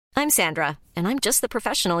I'm Sandra, and I'm just the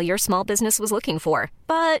professional your small business was looking for.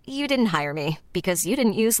 But you didn't hire me because you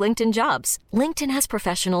didn't use LinkedIn Jobs. LinkedIn has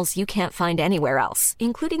professionals you can't find anywhere else,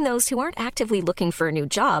 including those who aren't actively looking for a new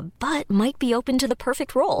job, but might be open to the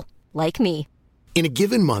perfect role, like me. In a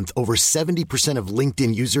given month, over 70% of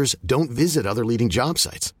LinkedIn users don't visit other leading job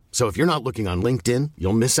sites. So if you're not looking on LinkedIn,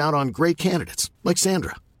 you'll miss out on great candidates like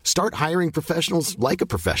Sandra. Start hiring professionals like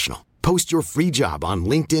a professional. Post your free job on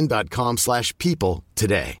linkedin.com/people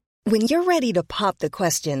today. When you're ready to pop the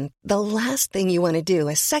question, the last thing you want to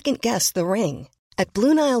do is second-guess the ring. At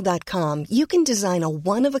BlueNile.com, you can design a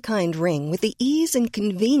one-of-a-kind ring with the ease and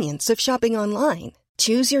convenience of shopping online.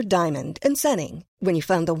 Choose your diamond and setting. When you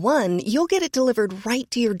find the one, you'll get it delivered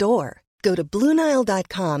right to your door. Go to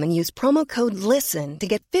BlueNile.com and use promo code LISTEN to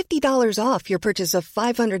get $50 off your purchase of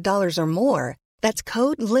 $500 or more. That's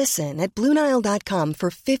code LISTEN at BlueNile.com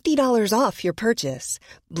for $50 off your purchase.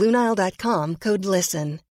 BlueNile.com, code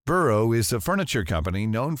LISTEN. Burrow is a furniture company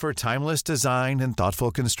known for timeless design and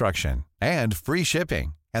thoughtful construction, and free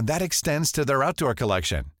shipping, and that extends to their outdoor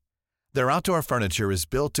collection. Their outdoor furniture is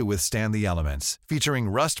built to withstand the elements, featuring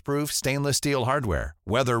rust-proof stainless steel hardware,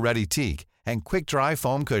 weather-ready teak, and quick-dry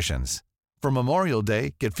foam cushions. For Memorial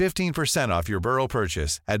Day, get 15% off your Burrow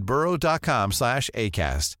purchase at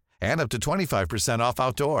burrow.com/acast, and up to 25% off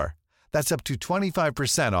outdoor. That's up to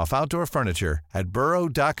 25% off outdoor furniture at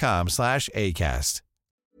burrow.com/acast.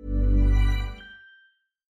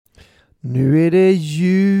 Nu är det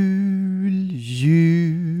jul.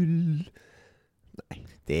 Nej,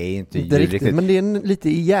 det är inte Inte riktigt, men det är lite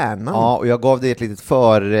i hjärnan. Ja, och jag gav dig ett litet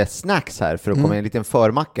försnacks här för att komma en liten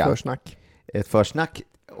förmacka. Försnack. Ett försnack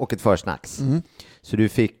och ett försnacks. Så du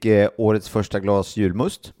fick årets första glas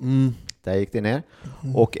julmust. Där gick det ner.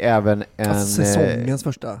 Och även en... Alltså, säsongens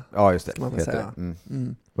första. Ja, just det. Kan man väl säga.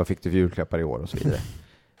 Vad fick du för julklappar i år och så vidare.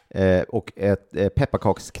 Och ett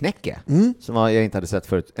pepparkaksknäcke som jag inte hade sett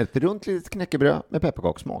förut. Ett runt litet knäckebröd med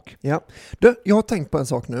pepparkakssmak. Ja. Du, jag har tänkt på en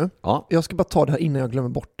sak nu. Ja. Jag ska bara ta det här innan jag glömmer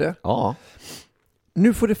bort det. Ja.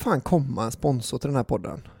 Nu får det fan komma en sponsor till den här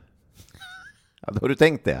podden. Ja, då har du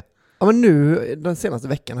tänkt det. Ja, men nu, den senaste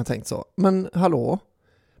veckan har jag tänkt så. Men hallå,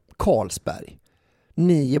 Carlsberg.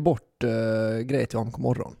 Ni ger bort grejer till AMK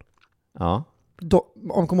morgon. Ja.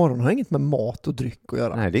 AMK morgon har inget med mat och dryck att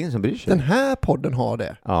göra. Nej, det är ingen som bryr sig. Den här podden har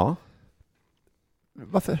det. Ja.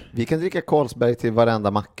 Varför? Vi kan dricka Carlsberg till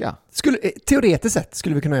varenda macka. Teoretiskt sett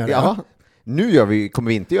skulle vi kunna göra det. Ja. Nu kommer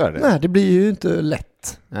vi inte göra det. Nej, det blir ju inte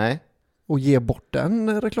lätt. Nej. Och ge bort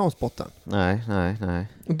den reklamspotten. Nej.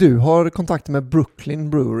 Du har kontakt med Brooklyn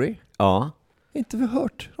Brewery. Ja. Inte vi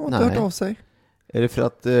hört. De har inte hört av sig. Är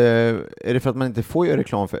det för att man inte får göra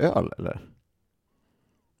reklam för öl, eller?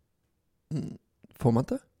 Får man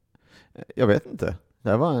inte? Jag vet inte. Det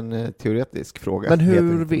här var en teoretisk fråga. Men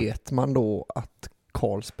hur vet man då att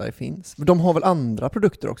Carlsberg finns? De har väl andra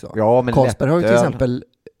produkter också? Ja, men Carlsberg har ju till lättöl. exempel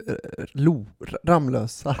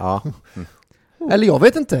Ramlösa. Ja. Eller jag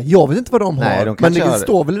vet inte vad de Nej, har. de Men det har...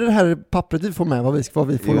 står väl i det här pappret vi får med vad vi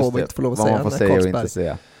får lov och inte får lov att säga. Vad man får säga och inte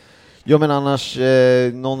säga. Ja, men annars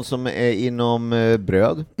någon som är inom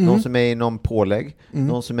bröd, någon som är inom pålägg,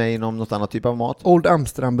 någon som är inom något annat typ av mat. Old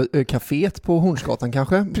Amsterdam-caféet på Hornsgatan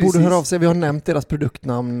kanske. Precis. Borde höra av sig. Vi har nämnt deras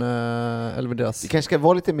produktnamn eller deras... Det kanske ska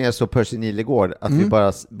vara lite mer så Percy Nilegård att vi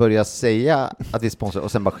bara börjar säga att vi sponsrar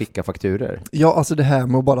och sen bara skicka fakturer. Ja, alltså det här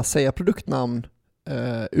med att bara säga produktnamn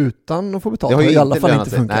utan att få betalt har i alla fall inte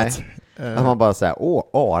sig. funkat. Nej. Att man bara säger,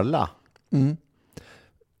 Arla.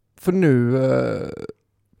 För nu...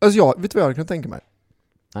 Alltså vet du vad jag kan tänka mig?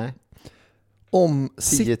 Nej. Om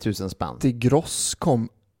 10 000 spänn. Citygross kom...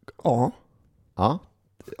 Ja.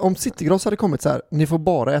 Om Citygross hade kommit så här, ni får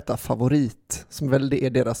bara äta favorit, som väl det är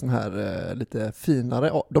deras sån här lite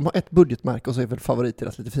finare. De har ett budgetmärke och så är väl favorit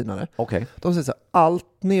deras lite finare. Okej. De säger så här, allt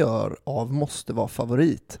ni gör av måste vara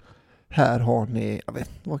favorit. Här har ni, jag vet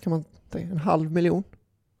vad kan man tänka, 500 000.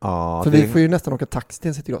 Ja, för vi får ju nästan åka taxi till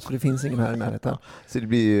en Citygross, för det finns ingen här i närheten. Så det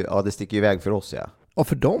blir ju, det sticker iväg för oss, ja. Ja,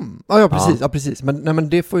 för dem. Ja, precis. Ja, precis. Men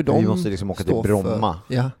det får ju de. Vi måste liksom åka till Bromma.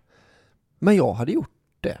 Ja. Men jag hade gjort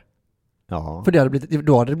det. Ja. För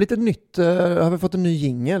då hade det blivit ett nytt, har vi fått en ny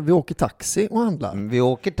jingle. Vi åker taxi och handlar. Vi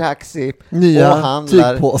åker taxi nya och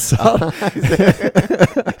handlar. tygpåsar.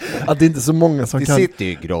 Att det är inte så många som kan...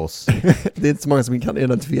 Citygross. Det är inte så många som kan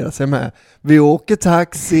identifiera sig med. Vi åker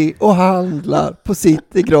taxi och handlar på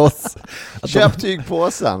Citygross. Köp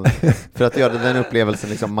tygpåsen för att göra den upplevelsen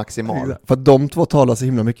liksom maximal. För att de två talar så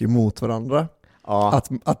himla mycket emot varandra. Ja.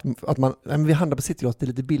 Att man, vi handlar på Citygross, det är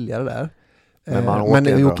lite billigare där. Men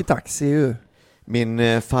vi åker taxi ju.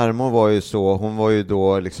 Min farmor var ju så, hon var ju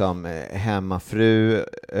då liksom hemmafru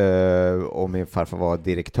och min farfar var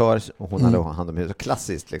direktör och hon hade hand om huset,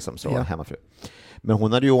 klassiskt liksom så, hemmafru. Men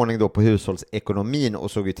hon hade ju ordning då på hushållsekonomin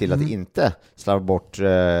och såg ju till att inte slarva bort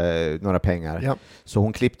några pengar. Ja. Så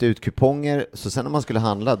hon klippte ut kuponger, så sen när man skulle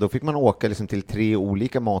handla då fick man åka liksom till 3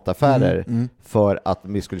 olika mataffärer för att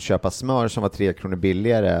vi skulle köpa smör som var 3 kronor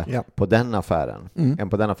billigare på den affären än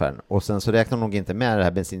på den affären. Och sen så räknade hon nog inte med det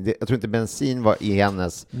här bensin. Jag tror inte bensin var i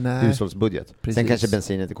hennes hushållsbudget. Precis. Sen kanske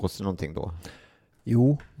bensin inte kostar någonting då.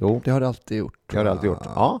 Jo, det har det alltid gjort. Det har det alltid gjort,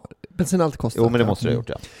 ja. Bensin har alltid kostat. Jo, men det måste det ha gjort,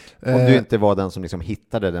 ja. Om du inte var den som liksom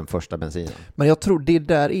hittade den första bensinen. Men jag tror det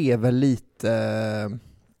där är väl lite...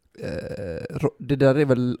 det där är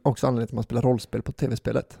väl också anledningen till att man spelar rollspel på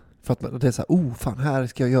tv-spelet. För att det är så här, fan, här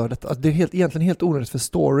ska jag göra detta. Alltså, det är egentligen helt onödigt för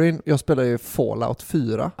storyn. Jag spelar ju Fallout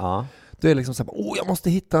 4. Ja. Då är det liksom så här, jag måste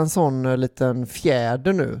hitta en sån liten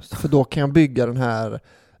fjäder nu. För då kan jag bygga den här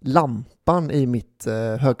lampan i mitt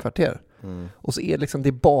högkvarter. Och så är det liksom, det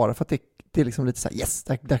är bara för att det är liksom lite så här, yes,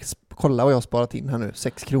 där, kolla vad jag har sparat in här nu,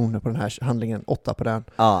 6 kronor på den här handlingen, 8 på den.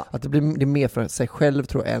 Att det är mer för sig själv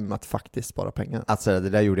tror jag än att faktiskt spara pengar. Alltså det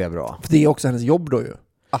där gjorde jag bra. För det är också hennes jobb då ju.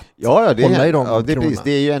 Att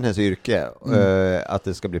det är ju hennes yrke att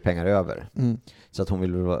det ska bli pengar över. Så att hon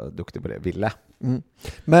vill vara duktig på det, ville.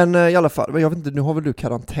 Men i alla fall, jag vet inte, nu har väl du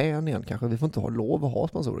karantän igen kanske? Vi får inte ha lov att ha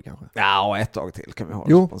sponsorer kanske? Ja, ett tag till kan vi ha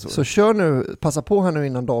sponsorer. Så kör nu, passa på här nu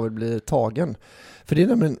innan David blir tagen. För det är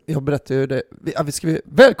nämligen, jag berättade ju det,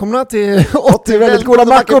 välkomna till 80 väldigt goda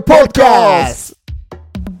mackor podcast!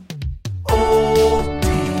 80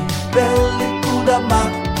 väldigt goda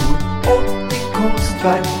mackor, 80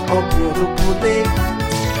 konstverk av bröd och pudding.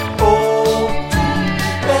 80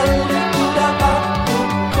 väldigt goda mackor,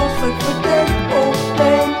 konstverk för dig och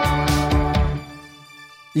mig.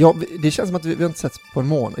 Ja, det känns som att vi har inte setts på en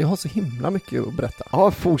månad. Jag har så himla mycket att berätta.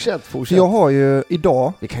 Ja, fortsätt. Jag har ju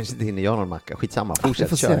idag... Vi kanske inte hinner göra någon macka. Skitsamma,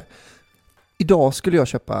 fortsätt, kör. Idag skulle jag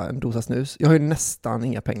köpa en dosa snus. Jag har ju nästan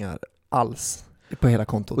inga pengar alls på hela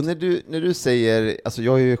kontot. Och när du säger... Alltså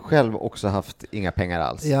jag har ju själv också haft inga pengar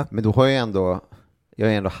alls. Ja. Men då har jag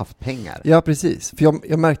ändå haft pengar. Ja, precis. För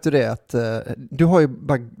jag märkte det att du har ju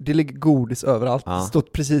bara, det ligger godis överallt. Det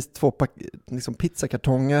stått precis 2 liksom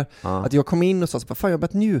pizzakartonger. Att jag kom in och sa så, fan jag har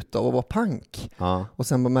börjat njuta av att vara pank. Och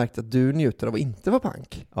sen bara märkte att du njuter av att inte vara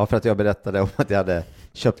pank. Ja, för att jag berättade om att jag hade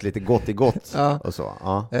köpt lite gott i gott och så.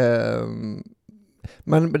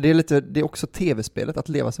 Men det är också tv-spelet att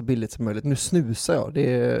leva så billigt som möjligt. Nu snusar jag.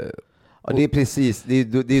 Ja, det är precis, det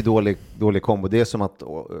är dålig kombo. Det är som att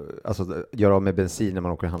göra av med bensin när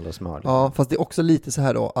man åker och handlar smör. Ja, fast det är också lite så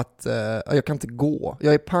här då att jag kan inte gå.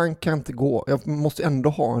 Jag är pank, kan inte gå. Jag måste ändå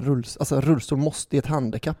ha en rullstol. Alltså en rullstol måste, ett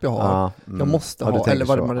handikapp jag har. Jag måste ha, eller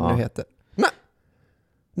vad det nu heter. Nej!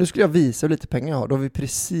 Nu skulle jag visa hur lite pengar jag har. Då har vi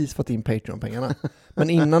precis fått in Patreon-pengarna. Men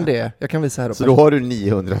innan det, jag kan visa här då. Så då har du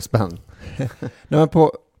 900 spänn? Nej, men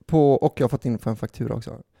och jag har fått in på en faktura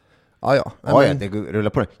också. Ja, det rullar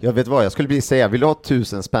på det. Jag vet vad, jag skulle säga, vill du ha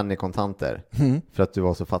 1000 spänn i kontanter för att du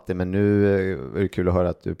var så fattig, men nu är det kul att höra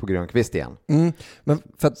att du är på Grönkvist igen. Men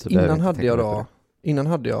för att innan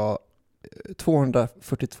hade jag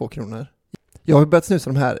 242 kronor. Jag har börjat snusa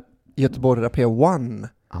de här Göteborg Rapé One.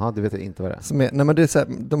 Jaha, du vet inte vad det är. Nej, men det är så här,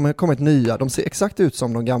 de har kommit nya, de ser exakt ut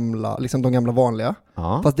som de gamla, liksom de gamla vanliga.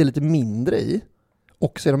 Fast det är lite mindre i,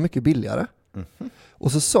 och så är de mycket billigare.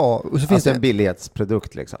 Och så finns alltså en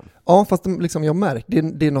billighetsprodukt liksom. Ja, fast liksom jag märker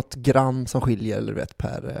det är något gram som skiljer eller vet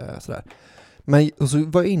per sådär. Men och så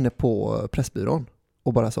var jag inne på Pressbyrån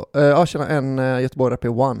och bara så. Tjena, en Göteborg Rapé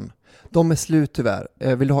One. De är slut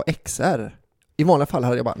tyvärr. Vill du ha XR? I vanliga fall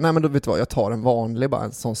hade jag bara, nej men då vet du vad, jag tar en vanlig, bara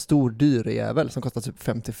en sån stor dyrjävel som kostar typ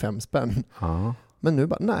 55 spänn. Men nu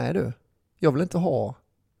bara, nej du. Jag vill inte ha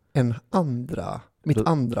mitt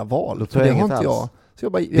andra val. För det har inte jag. Så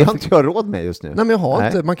jag bara, det har inte jag råd med just nu. Nej, men jag har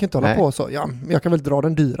inte, man kan inte hålla på så. Ja, men jag kan väl dra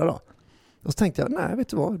den dyra då. Och så tänkte jag, nej vet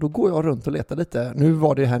du vad, då går jag runt och letar lite. Nu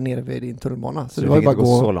var det här nere vid din tunnelbana. Så det var ju bara gå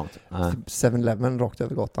så långt. 7-Eleven rakt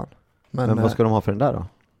över gatan. Men vad ska de ha för den där då?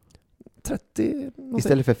 30 någonting.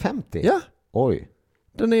 Istället för 50? Ja. Oj.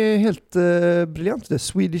 Den är helt briljant. Det är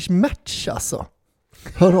Swedish Match alltså.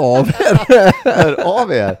 Hör av er. Hör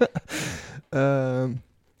av er.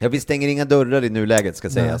 Vi stänger inga dörrar i nuläget ska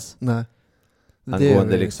sägas. Nej.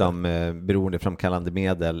 Angående liksom beroendeframkallande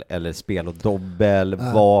medel eller spel och dobbel,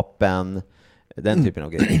 vapen, den typen av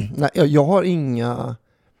grejer. Nej, jag har inga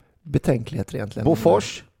betänkligheter egentligen.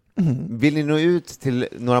 Bofors, vill ni nå ut till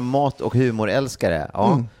några mat- och humorälskare?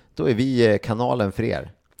 Ja, då är vi kanalen för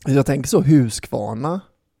er. Jag tänker så, Huskvarna.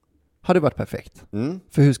 hade varit perfekt. Mm.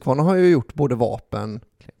 För Husqvarna har ju gjort både vapen,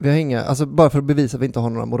 vi har inga, alltså bara för att bevisa att vi inte har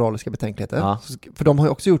några moraliska betänkligheter. Ja. För de har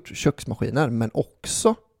ju också gjort köksmaskiner, men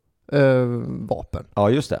också vapen. Ja,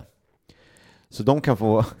 just det. Så de kan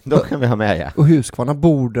vi ha med, ja. Och Husqvarna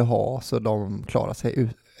borde ha så de klarar sig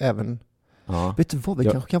även. Ja. Vet du vad, vi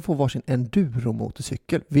kanske kan få varsin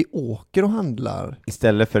enduro-motorcykel. Vi åker och handlar.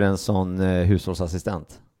 Istället för en sån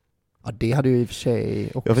hushållsassistent. Ja, det hade ju i och för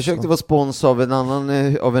sig också. Jag försökte vara spons av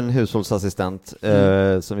av en hushållsassistent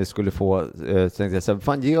som vi skulle få. Tänkte jag så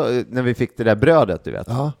här, när vi fick det där brödet, du vet.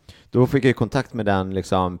 Ja. Då fick jag kontakt med den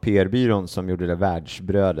liksom PR-byrån som gjorde det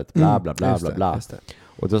världsbrödet, bla bla bla bla bla. Just det.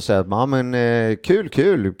 Och då sa jag, ja men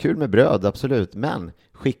kul med bröd, absolut. Men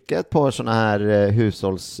skicka ett par sådana här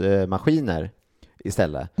hushållsmaskiner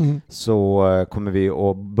istället. Så kommer vi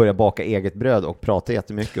att börja baka eget bröd och prata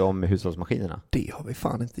jättemycket om hushållsmaskinerna. Det har vi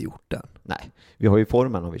fan inte gjort än. Nej, vi har ju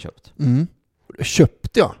formen har vi köpt.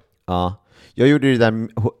 Köpte jag? Ja, jag gjorde det där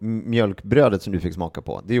mjölkbrödet som du fick smaka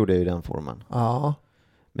på. Det gjorde jag i den formen. Ja.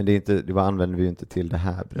 Men det använder vi ju inte till det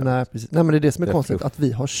här brödet. Nej, precis. Nej, men det är det som är Det är konstigt, fluff. att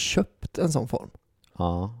vi har köpt en sån form.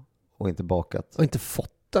 Ja, och inte bakat. Och inte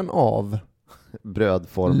fått den av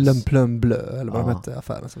Brödforms. Lemplum Bleu, eller vad de Ja. hette i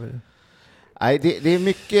affären. Nej, det är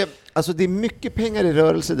mycket, alltså det är mycket pengar i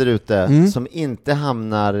rörelse där ute som inte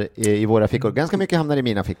hamnar i våra fickor. Ganska mycket hamnar i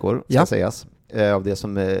mina fickor, ska sägas. Av det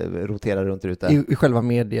som roterar runt där ute. I själva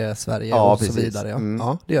medie-Sverige Ja, och precis. så vidare. Ja,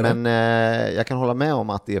 ja det gör Men jag kan hålla med om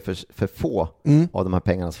att det är för få av de här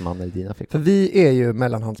pengarna som hamnar i dina fickor. För vi är ju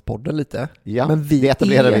mellanhandspodden lite. Ja, men det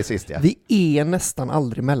etablerade vi sist. Ja. Vi är nästan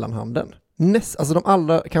aldrig mellanhanden. Alltså de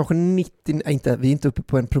allra, kanske 90, inte, vi är inte uppe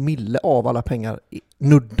på 1% av alla pengar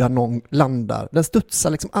nuddar någon, landar. Den studsar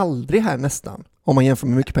liksom aldrig här nästan, om man jämför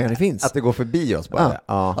med hur mycket pengar det finns. Att det går förbi oss bara. Ja.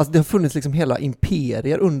 Ja. Alltså det har funnits liksom hela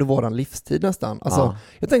imperier under våran livstid nästan. Alltså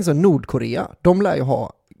jag tänker så, Nordkorea, de lär ju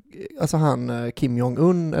ha, alltså han Kim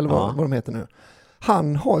Jong-Un eller vad de heter nu.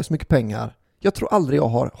 Han har ju så mycket pengar. Jag tror aldrig jag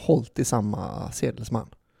har hållit i samma sedelsman.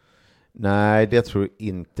 Nej, det tror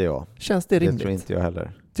inte jag. Känns det rimligt? Det tror inte jag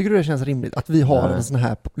heller. Tycker du det känns rimligt att vi har en sån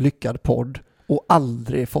här lyckad podd och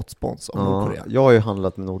aldrig fått spons av Nordkorea? Jag har ju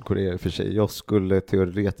handlat med Nordkorea i och för sig. Jag skulle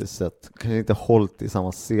teoretiskt sett kanske inte hållit i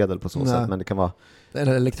samma sedel på så sätt, men det kan vara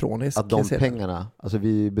eller elektronisk att de sedel. pengarna, alltså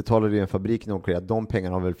vi betalade ju en fabrik i Nordkorea, de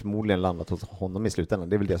pengarna har väl förmodligen landat hos honom i slutändan.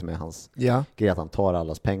 Det är väl det som är hans grej, att han tar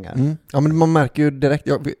allas pengar. Ja, men man märker ju direkt,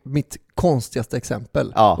 mitt konstigaste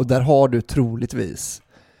exempel, och där har du troligtvis,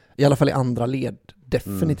 i alla fall i andra led,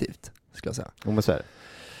 definitivt, skulle jag säga. Men så är det.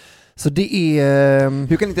 Så det är...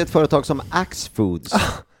 Hur kan inte ett företag som Axe Foods,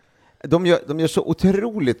 de gör så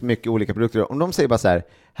otroligt mycket olika produkter. Om de säger bara så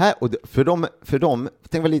här och för dem,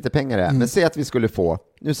 tänk vad lite pengar det är, men säg att vi skulle få,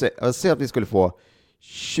 säg att vi skulle få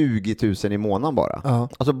 20 000 i månaden bara.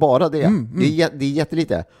 Alltså bara det. Det är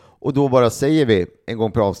jättelite. Och då bara säger vi, en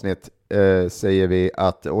gång per avsnitt, säger vi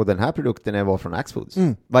att den här produkten var från Axe Foods.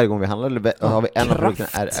 Varje gång vi handlar, har vi en av produkterna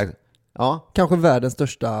är... Ja. Kanske världens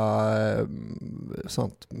största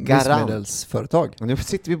sånt livsmedelsföretag. Och nu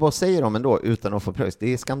sitter vi bara och säger dem ändå utan att få pröjs.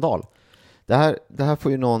 Det är skandal. Det här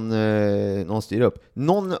får ju någon styra upp.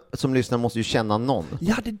 Någon som lyssnar måste ju känna någon.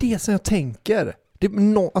 Ja, det är det som jag tänker.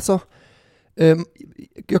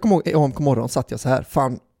 Jag kommer ihåg om morgon satt jag så här.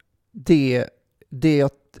 Fan,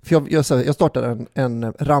 jag startade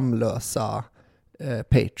en Ramlösa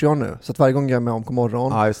Patreon nu, så att varje gång jag är med om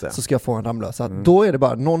morgon så ska jag få en Ramlösa. Då är det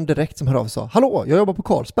bara någon direkt som hör av sig och sa: hallå, jag jobbar på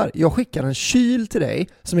Carlsberg, jag skickar en kyl till dig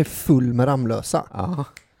som är full med Ramlösa.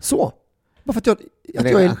 Så, bara för att jag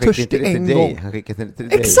är törstig en gång. Han skickade inte till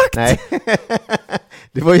dig. Exakt! Nej.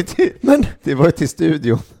 det var ju till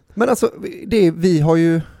studion. Men alltså, vi har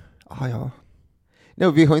ju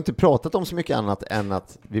Nej, vi har inte pratat om så mycket annat än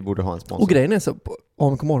att vi borde ha en sponsor. Och grejen är så,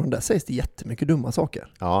 om morgon där sägs det jättemycket dumma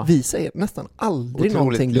saker. Ja. Vi säger nästan aldrig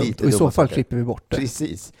någonting dumt, och i så fall klipper vi bort det.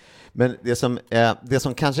 Precis. Men det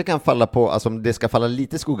som kanske kan falla på, alltså det ska falla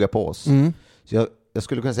lite skugga på oss. Så jag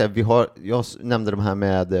skulle kunna säga, jag nämnde de här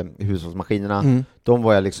med hushållsmaskinerna. De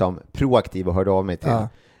var jag liksom proaktiv och hörde av mig till. Ja.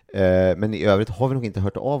 Men i övrigt har vi nog inte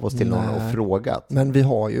hört av oss till någon och frågat. Men vi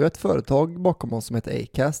har ju ett företag bakom oss som heter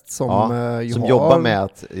Acast som jobbar med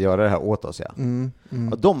att göra det här åt oss.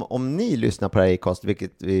 Och om ni lyssnar på det här Acast,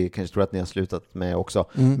 vilket vi kanske tror att ni har slutat med också,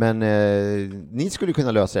 men ni skulle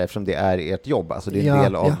kunna lösa det eftersom det är ert jobb. Alltså det är en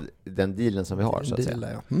del av den dealen som vi har, så att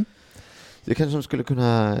säga. Det kanske de skulle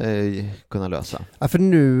kunna lösa. Ja, för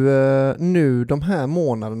nu de här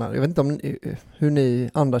månaderna, jag vet inte hur ni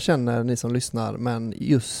andra känner, ni som lyssnar, men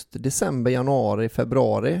just december, januari,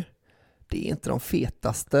 februari, det är inte de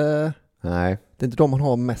fetaste. Nej. Det är inte de man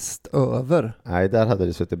har mest över. Nej, där hade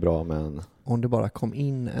det suttit bra med en... Om det bara kom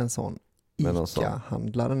in en sån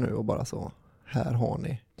ICA-handlare nu och bara så, här har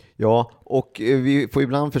ni. Ja, och vi får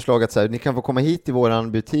ibland förslag att så här, ni kan få komma hit till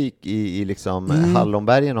våran butik i liksom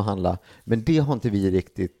Hallonbergen och handla, men det har inte vi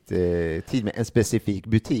riktigt tid med, en specifik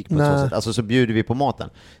butik på så sätt. Alltså så bjuder vi på maten.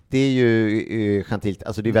 Det är ju gentilt,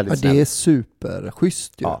 alltså det är väldigt snällt. Det är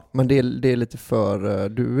superschysst ju, men det är lite för,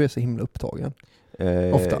 du är så himla upptagen.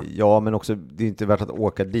 Ofta. Ja, men också det är inte värt att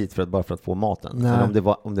åka dit bara för att få maten. Nej.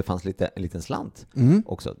 Men om det fanns en liten slant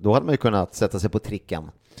också, då hade man ju kunnat sätta sig på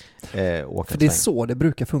tricken. För det är så det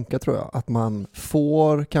brukar funka, tror jag. Att man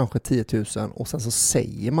får kanske 10 000 och sen så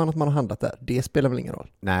säger man att man har handlat där. Det spelar väl ingen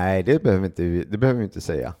roll? Nej, det behöver vi inte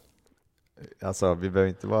säga. Alltså, vi behöver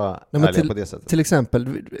inte vara ärliga på det sättet. Till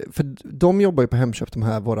exempel, för de jobbar ju på Hemköp, de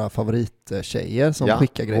här våra favorittjejer som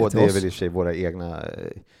skickar grejer till oss. Och det är väl i och för sig våra egna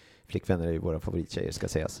flickvänner är ju våra favorittjejer, ska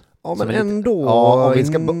sägas. Ja, men ändå om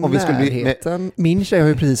vi ska bli min tjej har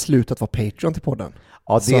ju precis slutat vara Patreon till podden.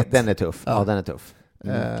 Ja, den är tuff. Ja, den är tuff.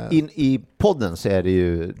 I podden så är det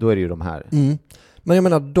ju, då är det ju de här. Men jag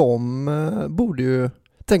menar, de borde ju,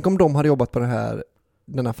 tänk om de hade jobbat på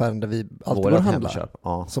den affären där vi alltid går och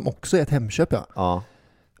handlar, som också är ett Hemköp.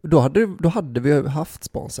 Då hade vi haft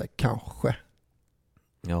sponsor, kanske.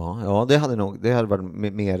 Ja, det hade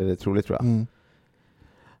varit mer troligt, tror jag.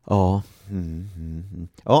 Ja.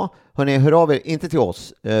 Ja, hörni, hör av er, inte till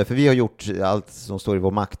oss, för vi har gjort allt som står i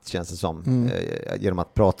vår makt, känns det som, genom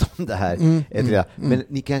att prata om det här. Men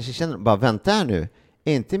ni kanske känner, bara vänta här nu,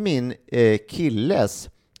 är inte min killes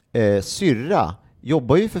syrra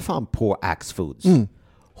jobbar ju för fan på Axe Foods.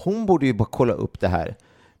 Hon borde ju bara kolla upp det här.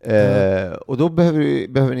 Och då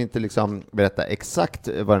behöver ni inte liksom berätta exakt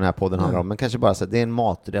vad den här podden handlar om, men kanske bara så att det är en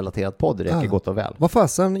matrelaterad podd, det räcker gott och väl. Vad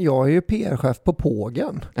fasen, jag är ju PR-chef på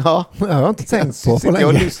Pågen. Ja. Jag har inte tänkt på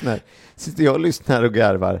länge. Sitter jag och lyssnar och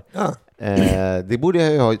garvar. Ja. Det borde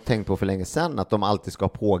jag ju ha tänkt på för länge sedan, att de alltid ska ha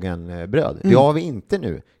Pågen-bröd. Det har vi inte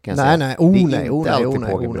nu, kan jag säga. Nej, det är inte alltid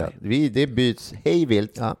Pågen-bröd. Det byts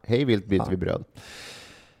hejvilt byter vi bröd.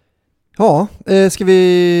 Ja, ska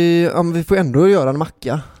vi får ändå göra en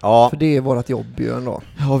macka. Ja. För det är vårt jobb ju ändå.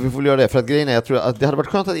 Ja, vi får göra det. För att grejen är, jag tror att det hade varit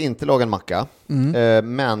skönt att inte laga en macka.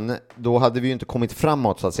 Men då hade vi ju inte kommit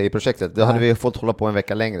framåt, så att säga, i projektet. Då hade vi fått hålla på en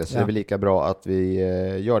vecka längre. Så det är väl lika bra att vi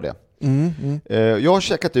gör det. Jag har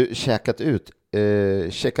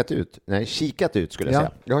kikat ut skulle jag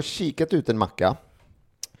säga. Jag har kikat ut en macka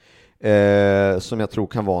som jag tror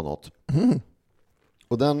kan vara något.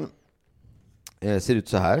 Och den ser ut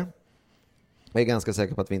så här. Jag är ganska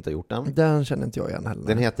säker på att vi inte har gjort den. Den känner inte jag igen heller.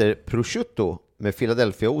 Den heter prosciutto med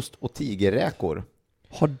Philadelphiaost och tigerräkor.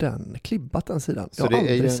 Har den klibbat den sidan? Så jag har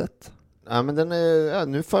aldrig sett. Ja, men den är,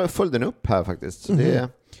 nu föll den upp här faktiskt. Så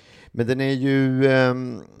men den är ju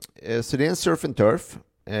så det är en surf and turf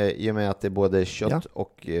i och med att det är både kött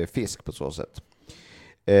och fisk på så sätt.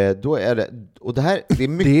 Då är det, och det här, det är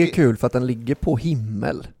mycket... Det är kul för att den ligger på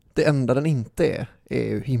himmel. Det enda den inte är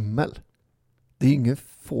ju himmel. Det är ju ingen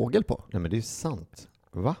fågel på. Nej, men det är sant.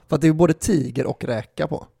 Va? För att det är både tiger och räka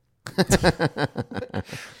på.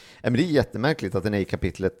 Men det är jättemärkligt att den är i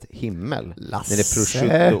kapitlet himmel. Lasse. Den är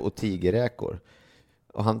prosciutto och tigerräkor.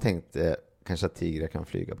 Och han tänkte kanske att tigrar kan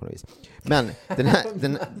flyga på något vis. Men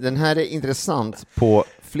den här är intressant på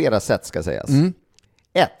flera sätt, ska sägas.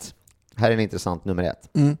 Här är en intressant nummer 1.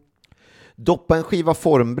 Doppa en skiva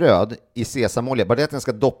formbröd i sesamolja. Bara det att den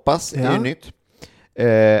ska doppas är ju nytt.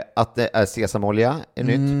 Att det är sesamolja är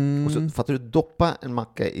nytt. Och så fattar du, doppa en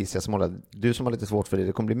macka i sesamolja. Du som har lite svårt för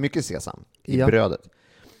det kommer bli mycket sesam i brödet.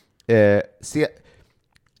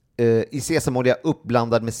 I sesamolja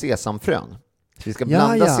uppblandad med sesamfrön. Så vi ska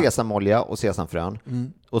blanda sesamolja och sesamfrön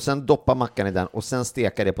och sen doppa mackan i den och sen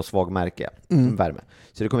steka det på svag värme.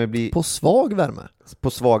 Så det kommer bli på svag värme.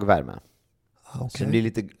 På svag värme. Okay. Så det blir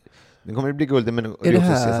lite, det kommer bli guldig, men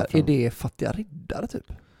är det fattiga riddare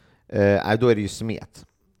typ? Nej, då är det ju smet.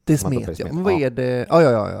 Det är smet, ja. Men vad är det?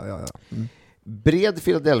 Ja. Bred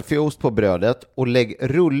Philadelphiaost på brödet och lägg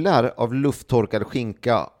rullar av lufttorkad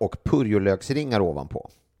skinka och purjolöksringar ovanpå.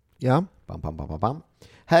 Ja. Bam.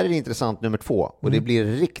 Här är det intressant nummer 2 och det blir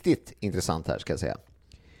riktigt intressant här, ska jag säga.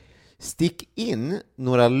 Stick in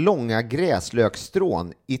några långa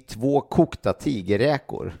gräslökstrån i 2 kokta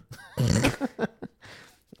tigerräkor.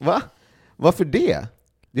 Va? Varför det?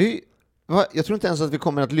 Jag tror inte ens att vi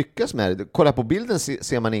kommer att lyckas med det. Kolla på bilden,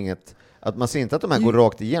 ser man inget. Att man ser inte att de här går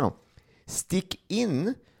rakt igenom. Stick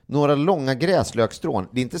in några långa gräslökstrån.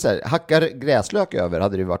 Det är inte så här, hackar gräslök över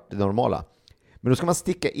hade det varit det normala. Men då ska man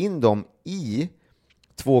sticka in dem i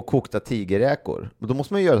 2 kokta tigerräkor. Och då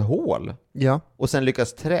måste man göra ett hål. Ja. Och sen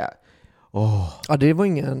lyckas trä. Ja, det var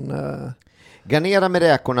ingen... Garnera med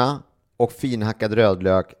räkorna och finhackad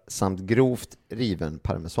rödlök samt grovt riven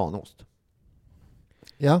parmesanost.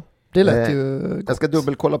 Ja, det lät ju gott. Jag ska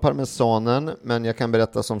dubbelkolla parmesanen, men jag kan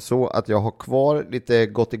berätta som så att jag har kvar lite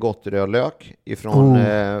gott rödlök ifrån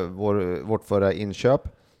vårt förra inköp.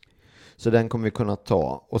 Så den kommer vi kunna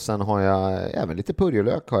ta. Och sen har jag även lite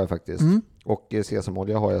purjolök har jag faktiskt. Och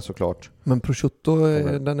sesamolja har jag såklart. Men prosciutto,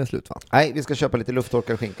 den är slut va? Nej, vi ska köpa lite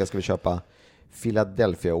lufttorkad skinka. Ska vi köpa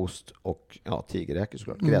Philadelphiaost och tigerräkor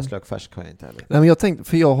såklart. Gräslök färsk har jag inte heller. Nej, men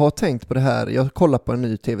jag har tänkt på det här. Jag kollar på en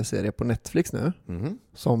ny tv-serie på Netflix nu.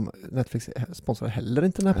 Som Netflix sponsrar heller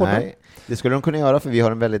inte den här podden. Nej, det skulle de kunna göra för vi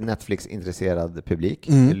har en väldigt Netflix-intresserad publik,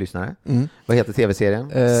 lyssnare. Vad heter tv-serien?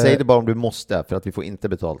 Säg det bara om du måste, för att vi får inte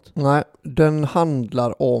betalt. Nej, den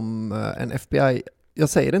handlar om en FBI... Jag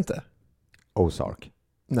säger det inte. Ozark.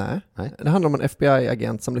 Nej. Det handlar om en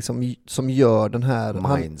FBI-agent som gör den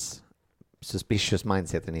här... Minds. Suspicious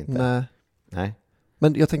Minds heter den inte. Nej.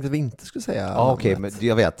 Men jag tänkte att vi inte skulle säga... Okej, men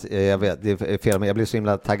jag vet. Det är fel, men jag blir så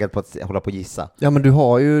himla taggad på att hålla på och gissa. Ja, men du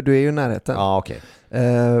är ju i närheten. Ja, okej.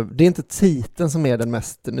 Det är inte titeln som är den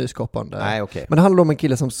mest nyskapande. Nej, okej. Men det handlar om en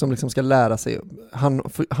kille som liksom ska lära sig... Han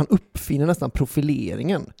uppfinner nästan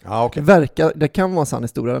profileringen. Ja, okej. Det kan vara en sann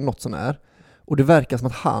historia eller något sån här. Och det verkar som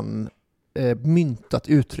att han myntat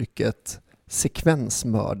uttrycket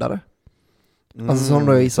sekvensmördare. Alltså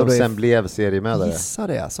som sen blev seriemördare. Gissa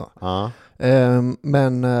det alltså. Ja.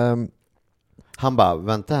 Men han bara,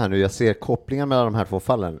 vänta här nu, jag ser kopplingen mellan de här två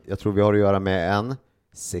fallen. Jag tror vi har att göra med en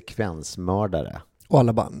sekvensmördare. Och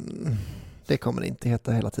alla bara, det kommer det inte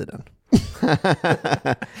heta hela tiden.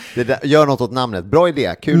 Gör något åt namnet. Bra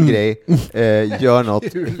idé, kul grej. Gör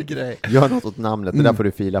något åt namnet. Det där får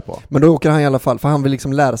du fila på. Men då åker han i alla fall, för han vill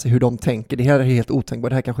liksom lära sig hur de tänker. Det här är helt otänkbart.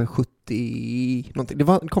 Det här kanske är 70 någonting.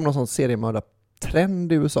 Det kom någon sån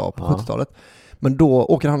seriemördartrend i USA på 70-talet. Men då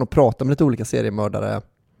åker han och pratar med lite olika seriemördare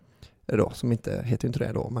då, som inte heter inte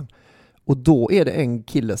det då, men och då är det en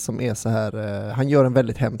kille som är så här, han gör en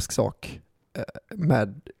väldigt hemsk sak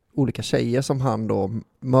med olika tjejer som han då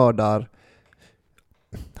mördar.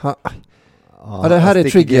 Det här är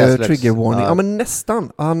trigger warning. Ja, men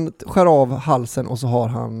nästan. Han skär av halsen och så har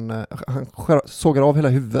han sågar av hela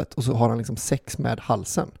huvudet och så har han liksom sex med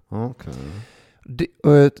halsen. Okay.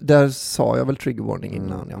 Där sa jag väl trigger warning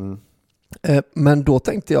innan, men då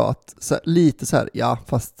tänkte jag att lite så här, ja,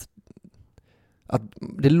 fast att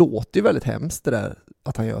det låter ju väldigt hemskt det där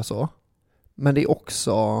att han gör så. Men det är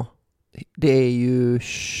också, det är ju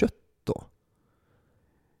kött då.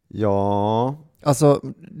 Ja. Alltså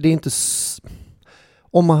det är inte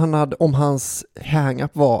om hans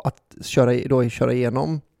hang-up var att köra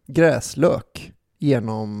igenom gräslök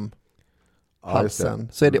genom halsen,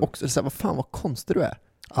 så är det också så här, vad fan vad konstig du är.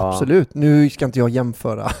 Ja. Absolut. Nu ska inte jag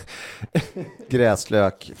jämföra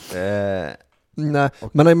gräslök. Nej,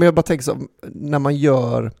 men jag bara tänker så, när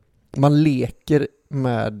man leker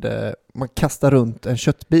med, man kastar runt en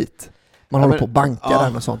köttbit. Man håller på att banka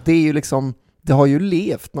den och sånt. Det är ju liksom, det har ju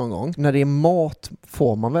levt någon gång. När det är mat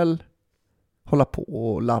får man väl hålla på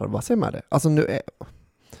och larva sig med det. Alltså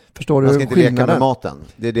förstår du skillnaden? Man ska inte leka med maten.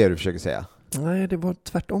 Det är det du försöker säga. Nej, det var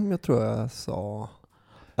tvärtom jag tror jag sa.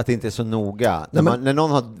 Att det inte är så noga. När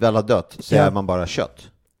någon väl har dött så är man bara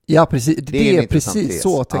kött. Ja, precis. Det är precis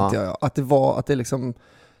så tänkte jag. Att det var, att det liksom,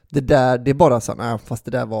 det är bara så, nej, fast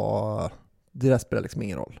det där spelar liksom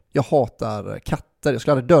ingen roll. Jag hatar katter. Jag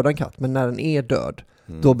skulle aldrig döda en katt, men när den är död,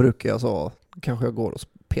 då brukar jag så, kanske jag går och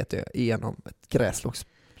petar igenom ett gräslöks.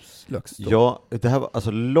 Ja, det här var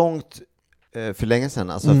alltså långt för länge sedan,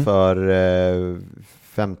 alltså för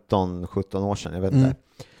 15-17 år sedan, jag vet inte.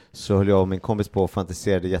 Så höll jag och min kompis på och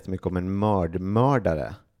fantiserade jättemycket om en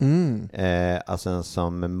mördare. Alltså en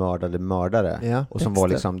som mördade mördare. Ja, och som Dexter. var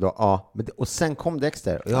liksom då, och sen kom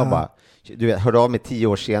Dexter och jag bara, du vet, hörde av mig 10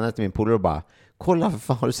 år senare till min polare och bara, kolla för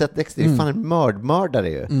fan, har du sett Dexter? Det är fan en mördare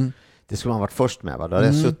ju. Det skulle man ha varit först med, va? Då hade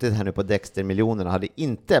jag suttit här nu på Dexter-miljonerna, hade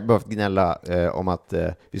inte behövt gnälla om att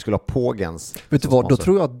vi skulle ha Pågens. Vet du vad, då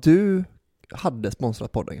tror jag att du hade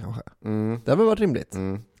sponsrat podden kanske. Det hade varit rimligt.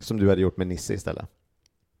 Som du hade gjort med Nisse istället.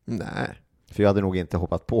 Nej. För jag hade nog inte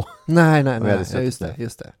hoppat på. Nej,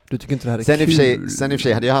 just det. Du tycker inte det här är kul. Sen i och för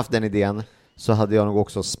sig, hade jag haft den idén så hade jag nog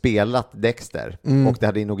också spelat Dexter. Och det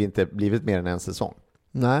hade nog inte blivit mer än en säsong.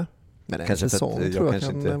 Nej, men en säsong tror jag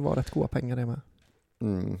kan inte vara rätt goda pengar det med.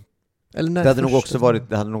 Eller det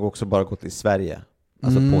hade nog också bara gått i Sverige.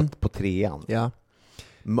 Alltså på 3:an. Ja.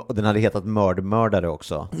 Den hade hetat Mördare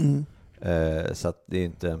också. Så att det är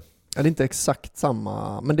inte... Ja, det är inte exakt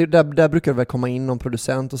samma. Men där brukar det väl komma in någon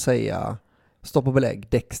producent och säga stopp och belägg,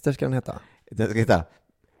 Dexter ska den heta. Den ska heta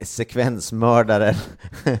sekvensmördare.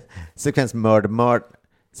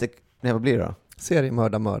 Nej, vad blir det då?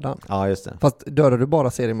 Seriemördaren. Ja, just det. Fast dödar du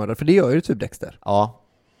bara seriemördare? För det gör ju typ Dexter. Ja.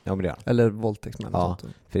 Ja, men det. Eller våldtäktsmän. Ja,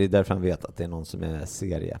 för det är därför han vet att det är någon som är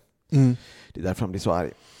serie. Det är därför han blir så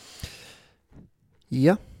arg.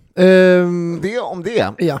 Ja. Det om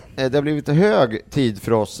det. Ja. Det har blivit hög tid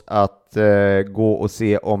för oss att gå och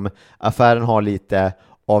se om affären har lite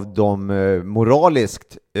av de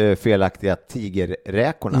moraliskt felaktiga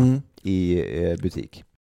tigerräkorna i butik.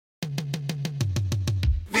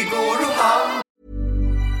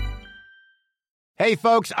 Hey,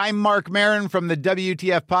 folks, I'm Mark Maron from the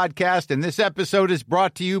WTF Podcast, and this episode is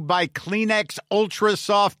brought to you by Kleenex Ultra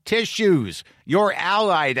Soft Tissues, your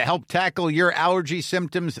ally to help tackle your allergy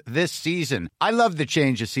symptoms this season. I love the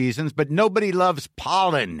change of seasons, but nobody loves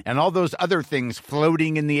pollen and all those other things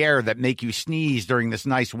floating in the air that make you sneeze during this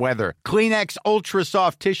nice weather. Kleenex Ultra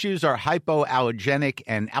Soft Tissues are hypoallergenic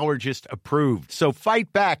and allergist approved, so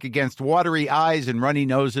fight back against watery eyes and runny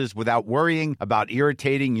noses without worrying about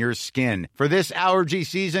irritating your skin. For this allergy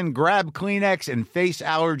season, grab Kleenex and face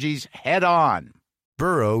allergies head on.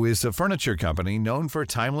 Burrow is a furniture company known for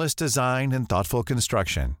timeless design and thoughtful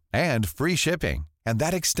construction, and free shipping, and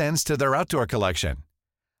that extends to their outdoor collection.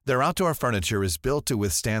 Their outdoor furniture is built to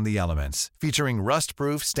withstand the elements, featuring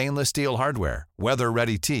rust-proof stainless steel hardware,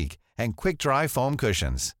 weather-ready teak, and quick-dry foam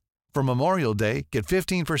cushions. For Memorial Day, get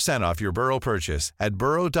 15% off your Burrow purchase at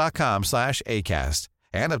burrow.com/acast,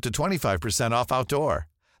 and up to 25% off outdoor.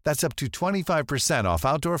 That's up to 25% off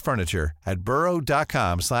outdoor furniture at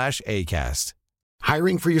burrow.com/acast.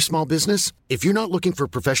 Hiring for your small business? If you're not looking for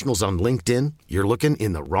professionals on LinkedIn, you're looking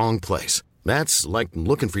in the wrong place. That's like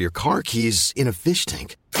looking for your car keys in a fish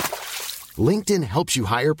tank. LinkedIn helps you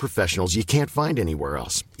hire professionals you can't find anywhere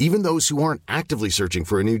else, even those who aren't actively searching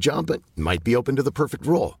for a new job but might be open to the perfect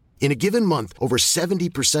role. In a given month, over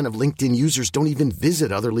 70% of LinkedIn users don't even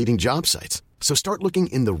visit other leading job sites. So start looking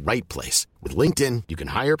in the right place. With LinkedIn, you can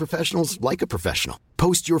hire professionals like a professional.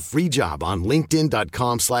 Post your free job on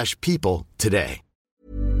linkedin.com/people today.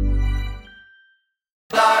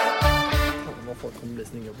 Vad folk kommer bli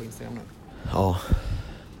snygga på Instagram nu. Ja.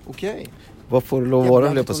 Okej. Vad får du lov att vara,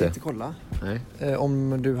 höll jag på att säga? Inte kolla. Nej.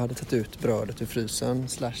 Om du hade tagit ut brödet ur frysen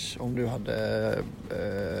 / om du hade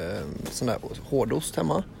sån där hårdost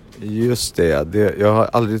hemma. Just det. Jag har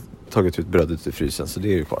aldrig tagit ut brödet ur frysen, så det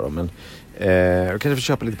är ju kvar då. Men jag kanske får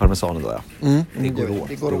köpa lite parmesan då. Ja. Det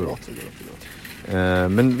går åt.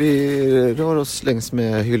 Men vi rör oss längs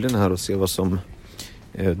med hyllorna här och ser vad som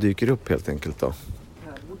dyker upp helt enkelt då.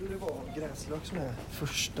 Här borde det vara gräslök som är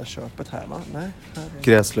första köpet här, va? Nej. Här är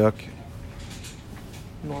Gräslök.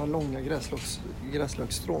 några långa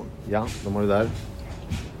gräslöksstrån. Ja, de har det där.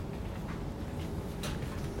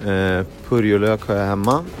 Purjolök har jag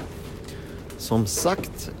hemma. Som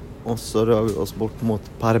sagt. Och så rör vi oss bort mot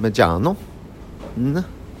Parmigiano.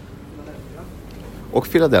 Och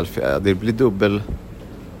Philadelphia. Det blir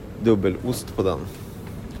dubbelost på den.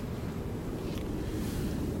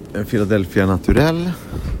 En Philadelphia naturell.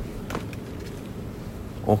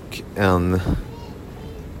 Och en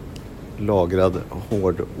lagrad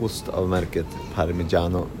hårdost av märket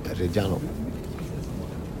Parmigiano Reggiano.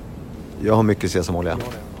 Jag har mycket sesamolja.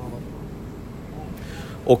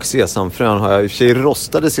 Och sesamfrön har jag i och för sig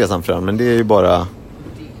rostade sesamfrön, men det är ju bara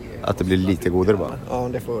att det blir lite godare bara. Ja,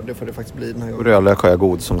 det får det faktiskt bli den här gången. Rödlök har jag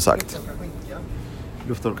god som sagt.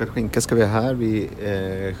 Lufttorkad skinka ska vi ha här vid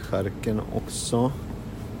skärken också.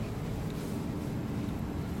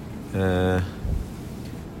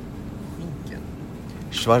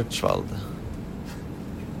 Schwarzwald.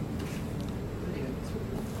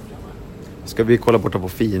 Ska vi kolla borta på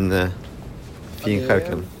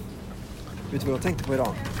finskärken? Vet du vad jag tänkte på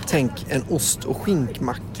idag? Tänk en ost- och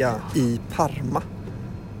skinkmacka i Parma.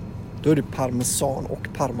 Då är det parmesan och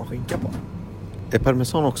parmaskinka på. Är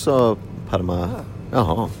parmesan också Parma?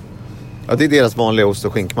 Jaha. Ja, det är deras vanliga ost-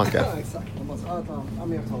 och skinkmacka. Ja, exakt.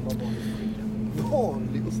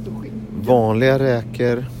 Vanlig ost och skinka. Vanliga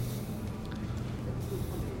räkor.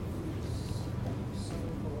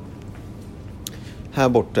 Här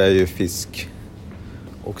borta är ju fisk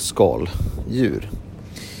och skaldjur.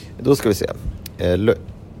 Då ska vi se.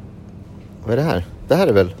 Vad är det här? Det här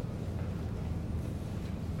är väl...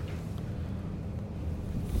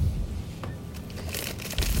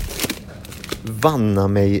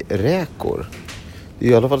 Vannamej-räkor. Det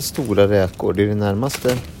är i alla fall stora räkor. Det är det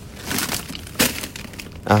närmaste.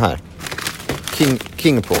 Här.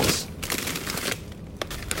 King prawns.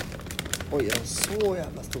 Oj, är de så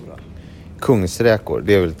jävla stora? Kungsräkor,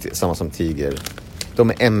 det är väl samma som tiger. De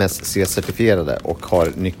är MSC-certifierade och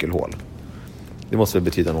har nyckelhål. Det måste väl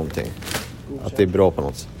betyda någonting. Att det är bra på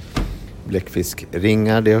något.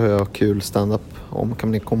 Bläckfiskringar, det har jag kul stand-up om.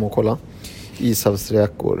 Kan ni komma och kolla.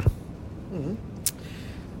 Ishavsräkor.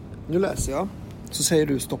 Nu läser jag. Så säger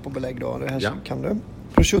du stopp och belägg då. Det här Ja. kan du.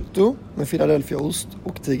 Prosciutto med Philadelphia-ost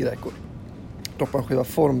och tigerräkor. Doppa en skiva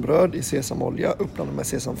formbröd i sesamolja, uppblanda med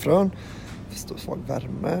sesamfrön. Svag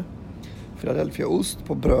värme. Philadelphia-ost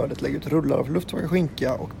på brödet. Lägg ut rullar av lufttorkad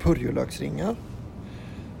skinka och purjolöksringar.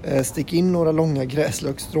 Stick in några långa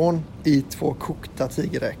gräslöksstrån i 2 kokta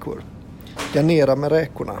tigerräkor. Garnera med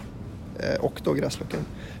räkorna och då gräslöken.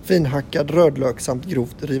 Finhackad rödlök samt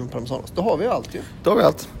grovt riven parmesanost. Då har vi allt ju. Då har vi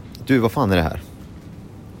allt. Du, vad fan är det här?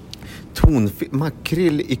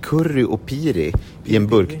 Makrill i curry och piri i en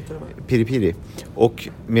burk. Piri. Och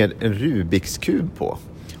med en Rubiks kub på.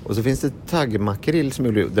 Och så finns det taggmakrill som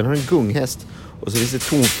är, den har en gunghäst. Och så finns det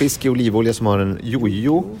tonfisk i olivolja som har en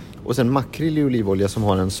jojo. Och sen makrill i olivolja som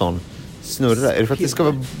har en sån snurra. Är det för att det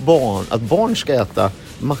ska vara att barn ska äta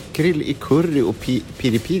makrill i curry och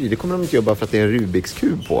piri? Det kommer de inte jobba för att det är en Rubiks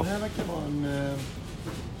kub på. Här verkar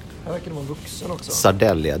det vara en vuxen också.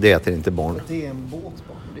 Sardellia, det äter inte barn. Det är en båt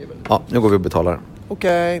bara. Det är väl... Ja, nu går vi och betalar.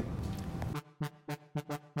 Okej.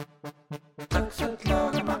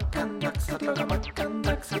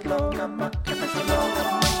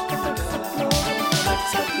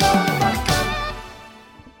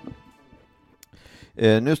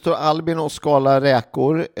 Nu står Albin och skalar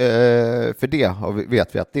räkor, för det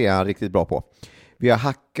vet vi att det är han riktigt bra på. Vi har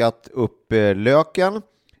hackat upp löken,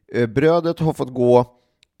 brödet har fått gå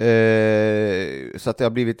så att det har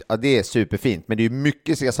blivit, ja, det är superfint, men det är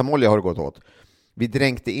mycket sesamolja har det gått åt. Vi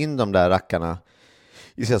dränkte in de där rackarna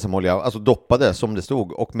i sesamolja, alltså doppade som det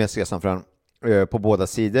stod och med sesamfrön på båda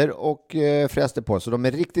sidor och fräste på, så de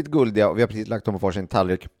är riktigt guldiga och vi har precis lagt dem på varsin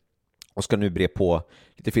tallrik och ska nu bre på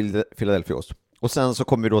lite Philadelphia-ost. Och sen så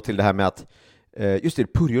kommer vi då till det här med att just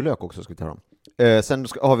det, purjolök också ska vi ta om. Sen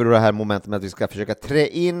har vi då det här momentet med att vi ska försöka trä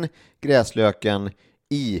in gräslöken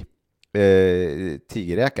i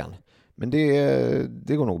tigerräkan. Men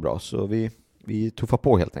det går nog bra, så vi tuffar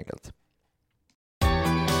på helt enkelt.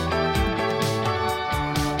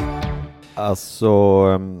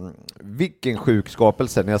 Alltså, vilken sjuk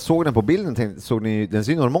skapelse. När jag såg den på bilden den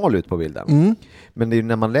ser normal ut på bilden. Men det är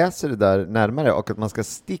när man läser det där närmare och att man ska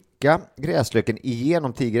sticka gräslöken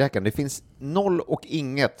igenom tigerräkan. Det finns noll och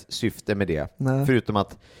inget syfte med det. Nej. Förutom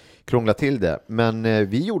att krångla till det. Men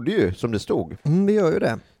vi gjorde ju som det stod. Vi gör ju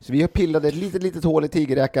det. Så vi har pillat ett litet hål i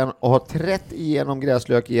tigerräkan och har trätt igenom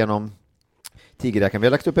gräslök genom tigerräkan. Vi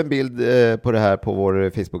har lagt upp en bild på det här på vår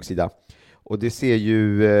Facebook-sida. Och det ser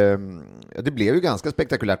ju, det blev ju ganska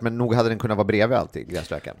spektakulärt, men nog hade den kunnat vara bredvid alltid,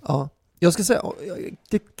 gräslöken. Ja, jag ska säga,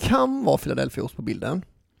 det kan vara Philadelphia-ost på bilden.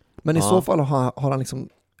 Men i så fall har han liksom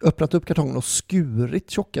öppnat upp kartongen och skurit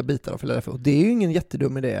tjocka bitar av Philadelphia-ost. Det är ju ingen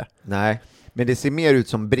jättedum idé. Nej, men det ser mer ut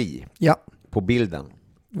som brie på bilden.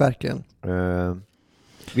 Verkligen.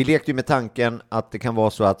 Vi lekte ju med tanken att det kan vara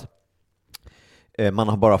så att man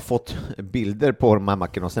har bara fått bilder på de här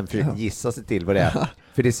mackorna och sen försökt gissa sig till vad det är.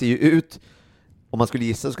 För det ser ju ut, om man skulle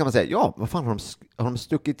gissa så kan man säga, ja, vad fan har de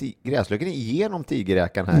stuckit i gräslöken igenom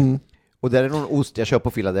tigerräkan här? Och där är någon ost jag kör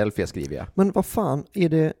på Philadelphia, skriver jag. Men vad fan, är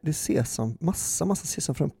det sesam, massa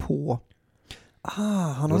sesamfrön på?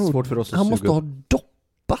 Han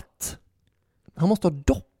måste ha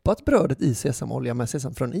doppat brödet i sesamolja med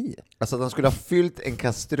sesamfrön i. Alltså att han skulle ha fyllt en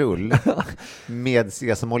kastrull med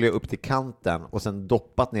sesamolja upp till kanten och sen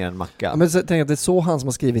doppat ner en macka. Ja, men tänk att det är så han som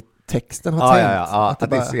har skrivit texten har tänkt. Att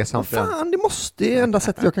det är sesamfrön. Fan, det måste det enda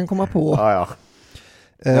sättet jag kan komma på. Ja,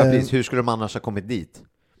 precis. Hur skulle de annars ha kommit dit?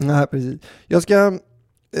 Nej, precis. Jag ska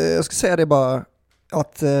säga det bara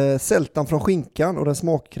att sältan från skinkan och den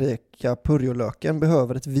smakrika purjolöken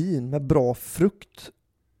behöver ett vin med bra frukt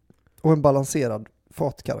och en balanserad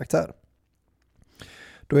fatkaraktär.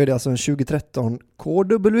 Då är det alltså en 2013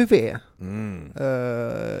 KWV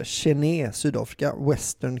Chené, Sydafrika,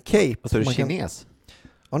 Western Cape. Alltså är det kines?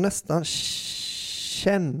 Ja, nästan.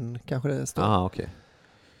 Chen kanske det står. Okej.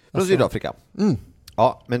 Från Sydafrika.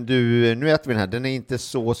 Ja, men du, nu äter vi den här. Den är inte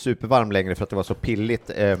så supervarm längre för att det var så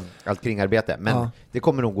pilligt allt kringarbete. Men det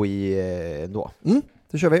kommer nog gå i ändå.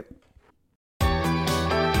 Då kör vi.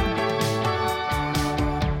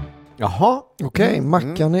 Jaha. Okej,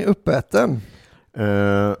 mackan är uppäten.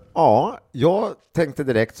 Ja, jag tänkte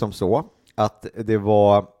direkt som så att det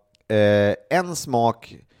var en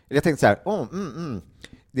smak. Jag tänkte så här,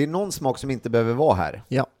 det är någon smak som inte behöver vara här.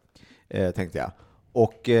 Ja. Tänkte jag.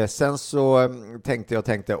 Och sen så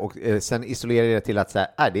tänkte och sen isolerade jag det till att så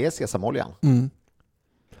här, det är sesamoljan.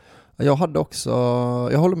 Jag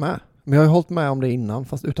håller med. Men jag har hållit med om det innan,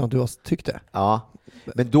 fast utan att du har tyckt det. Ja,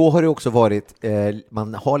 men då har det också varit,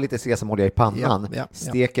 man har lite sesamolja i pannan,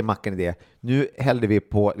 steker mackan i det. Nu hällde vi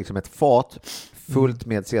på liksom ett fat fullt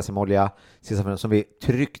med sesamolja som vi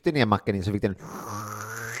tryckte ner mackan i, så fick den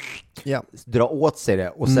dra åt sig det.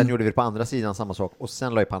 Och sen gjorde vi det på andra sidan, samma sak. Och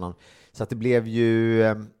sen la i pannan. Så att det blev ju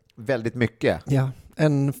väldigt mycket. Ja,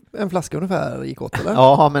 en flaska ungefär gick åt, eller?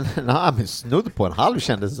 Ja, men snudd på en halv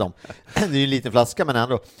kändes det som. Det är ju en liten flaska, men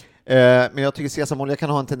ändå. Men jag tycker sesamolja kan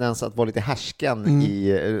ha en tendens att vara lite härsken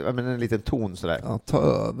i en liten ton sådär. Ja, ta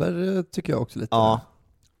över tycker jag också lite. Ja,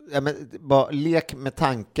 men bara lek med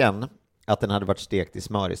tanken att den hade varit stekt i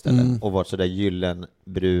smör istället och varit sådär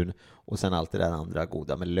gyllenbrun och sen allt det där andra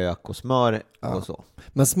goda med lök och smör och så.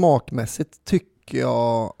 Men smakmässigt tycker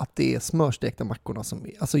jag att det är smörstekta mackorna som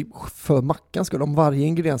är, alltså för mackan skulle, om varje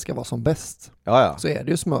ingrediens ska vara som bäst så är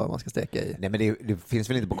det ju smör man ska steka i. Nej, men det finns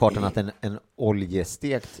väl inte på kartan att en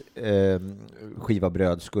oljestekt skiva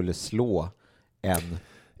bröd skulle slå en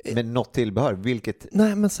med något tillbehör, vilket...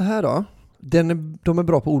 Nej, men så här då. De är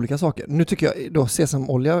bra på olika saker. Nu tycker jag då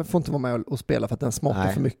sesamolja får inte vara med och spela för att den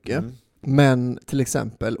smakar för mycket. Men till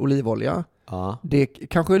exempel olivolja, det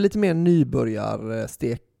kanske är lite mer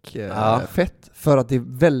nybörjarstekfett för att det är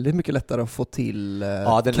väldigt mycket lättare att få till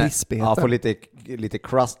krispigheten. Ja, få lite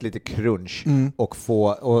crust, lite crunch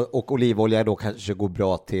och olivolja då kanske går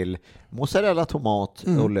bra till mozzarella, tomat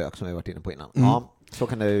och lök som vi varit inne på innan. Ja, så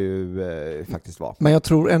kan det ju faktiskt vara. Men jag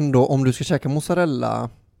tror ändå om du ska käka mozzarella,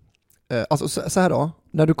 alltså så här då,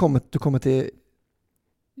 när du kommer till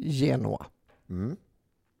Genoa.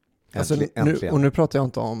 Alltså, nu pratar jag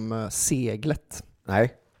inte om seglet.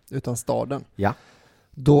 Nej. Utan staden. Ja.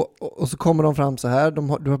 Då, och så kommer de fram så här, du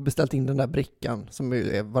har beställt in den där brickan som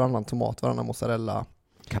är varannan tomat, varannan mozzarella.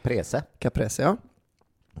 Caprese, ja.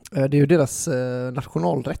 Det är ju deras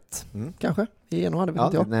nationalrätt, kanske. I Genoa, det vet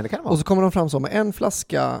inte jag. Nej, det kan vara. Och så kommer de fram så med en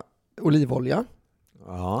flaska olivolja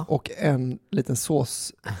och en liten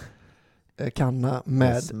såskanna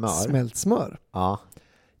med smält smör. Ja.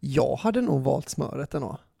 Jag hade nog valt smöret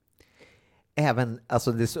ändå. Även,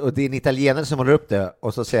 alltså det är en italienare som håller upp det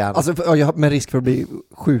och så säger han... Alltså med risk för att bli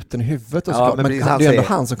skjuten i huvudet och men det är ändå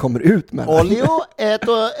han som kommer ut med olio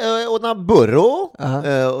una burro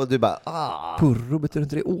och du bara... Burro, betyder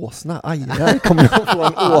inte det åsna? Aj, kommer jag få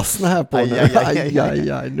en åsna här på nu. Aj.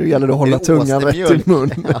 Nu gäller det att hålla tungan rätt i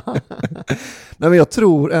mun. Nej, men jag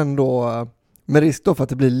tror ändå... Med risk då för att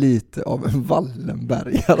det blir lite av en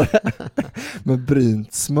Wallenbergare med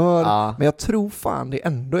brynt smör. Men jag tror fan det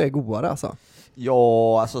ändå är godare alltså.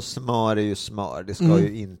 Ja, alltså smör är ju smör. Det ska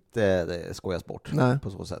ju inte skojas bort på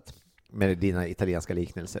så sätt. Med dina italienska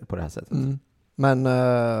liknelser på det här sättet. Men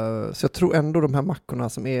så jag tror ändå de här mackorna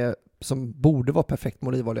som borde vara perfekt med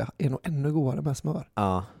olivolja är nog ännu godare med smör.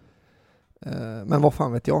 Ja. Men vad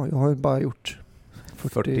fan vet jag? Jag har ju bara gjort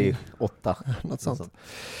 48. Något sånt.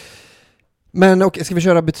 Men okej, ska vi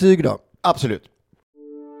köra betyg då? Absolut.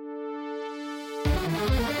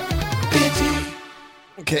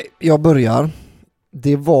 Okej, jag börjar.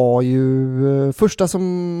 Det var ju första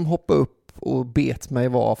som hoppade upp och bet mig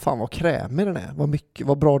var fan vad krämig den är.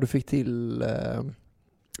 Vad bra du fick till.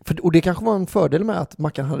 Och det kanske var en fördel med att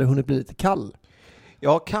mackan hade hunnit bli lite kall.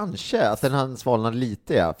 Ja, kanske att den hade svalnat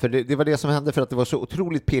lite, ja. För det var det som hände för att det var så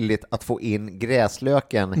otroligt pilligt att få in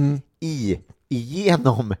gräslöken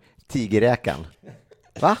igenom tigerräkan.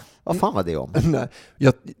 Va? Vad fan var det om? Nej,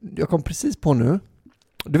 jag kom precis på nu.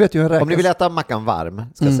 Du vet ju en räka... Om ni vill äta mackan varm,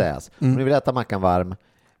 ska sägas. Om ni vill äta mackan varm,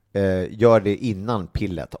 gör det innan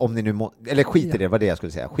pillet. Om ni nu eller skit i det, var det jag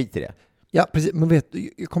skulle säga. Skit i det. Ja, precis. Men vet du,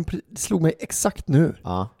 det slog mig exakt nu.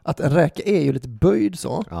 Att en räka är ju lite böjd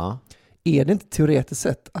så. Är det inte teoretiskt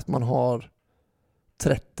sett att man har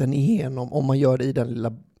trätten igenom om man gör det i den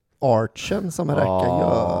lilla archen som en räka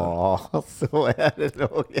gör? Ja, så är det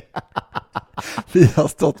nog. Vi har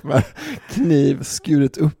stått med kniv,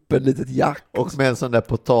 skurit upp ett litet jack. Och med en sån där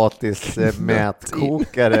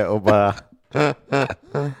potatismätkokare och bara...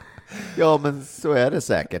 Ja, men så är det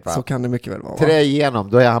säkert, va? Så kan det mycket väl vara. Trä igenom,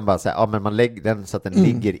 då är han bara så här, men man lägger den så att den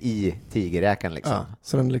ligger i tigerräkan liksom. Ja,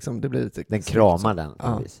 så den liksom, det blir lite... Den kramar den.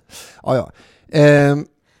 Ja.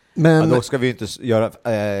 Men då ska vi ju inte göra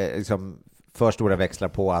liksom för stora växlar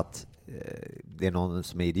på att det är någon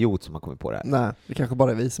som är idiot som har kommit på det här. Nej, det kanske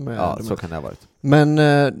bara är vi som är... Ja, så kan det ha varit. Men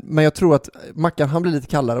jag tror att mackan han blir lite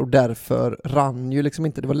kallare och därför rann ju liksom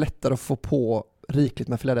inte. Det var lättare att få på rikligt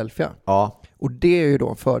med Philadelphia. Ja. Och det är ju då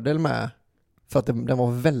en fördel med, för att den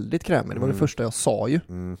var väldigt krämig. Det var det första jag sa ju.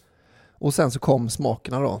 Och sen så kom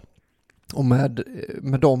smakerna då. Och med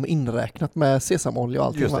dem inräknat med sesamolja och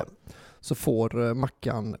allting, så får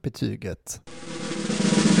mackan betyget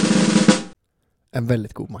en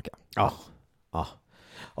väldigt god macka. Ja,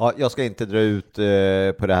 jag ska inte dra ut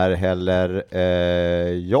på det här heller.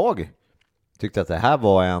 Jag tyckte att det här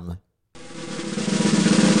var en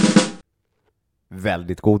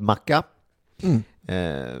väldigt god macka.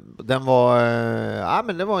 Den var,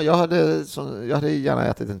 men det var, jag hade gärna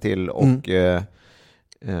ätit en till och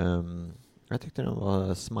jag tyckte den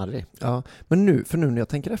var smarrig. Ja, men nu när jag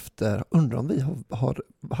tänker efter, undrar om vi har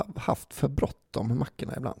haft för bråttom med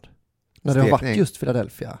mackorna ibland. När det har varit just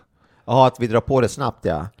Philadelphia. Ja, att vi drar på det snabbt,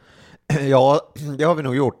 ja. Ja, det har vi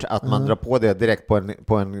nog gjort, att man drar på det direkt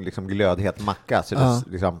på en liksom glödhet macka så det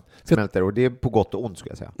liksom smälter, och det är på gott och ont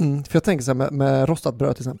skulle jag säga. För jag tänker så här med rostat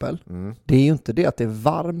bröd till exempel, det är ju inte det att det är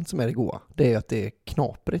varmt som är det goda, det är att det är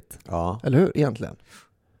knaprigt. Ja. Eller hur, egentligen?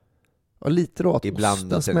 Och lite då att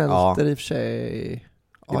ibland osten smälter i och för sig.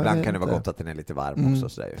 Ibland kan det vara gott att den är lite varm också.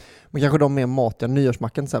 Sådär. Men kanske de mer matiga,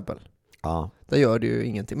 nyårsmackan till exempel. Ja. Där gör det ju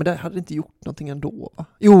ingenting. Men det hade inte gjort någonting ändå, va?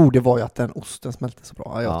 Jo, det var ju att den osten smälte så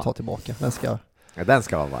bra. Jag tar tillbaka. Den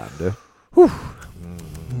ska vara varm, du.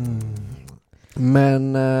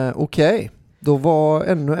 Men okej. Då var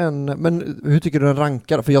ännu en... Men hur tycker du den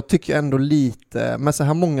rankar? För jag tycker ändå lite... Med så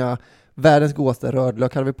här många... Världens godaste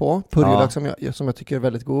rödlök hade vi på. Purjolök som jag tycker är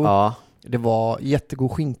väldigt god. Ja. Det var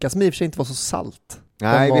jättegod skinka som i och för sig inte var så salt.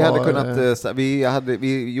 Nej, vi hade kunnat...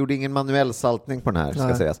 Vi gjorde ingen manuell saltning på den här,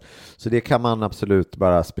 ska sägas. Så det kan man absolut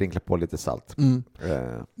bara sprinkla på lite salt.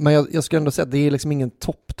 Men jag skulle ändå säga att det är liksom ingen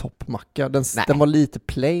topp-macka. Den var lite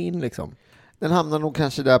plain liksom. Den hamnar nog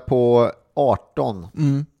kanske där på 18.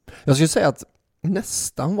 Jag skulle säga att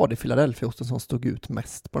nästan var det Philadelphia-osten som stod ut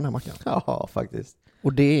mest på den här mackan. Ja, faktiskt.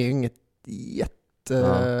 Och det är inget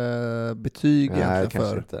jättebetyg egentligen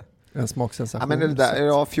för inte. En smaksensation. Ja, men det där,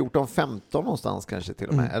 14-15 någonstans kanske till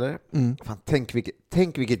och med, eller? Fan,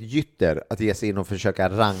 tänk vilket gytter att ge sig in och försöka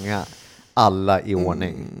ranga alla i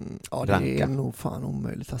ordning. Ja, det är nog fan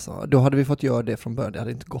omöjligt alltså. Då hade vi fått göra det från början, det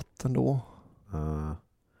hade inte gått ändå.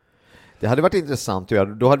 Det hade varit intressant att göra.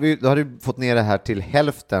 Då hade vi fått ner det här till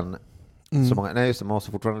hälften. Så många, nej just det, man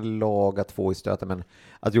måste fortfarande laga 2 i stöten, men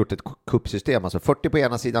att gjort ett kuppsystem, alltså 40 på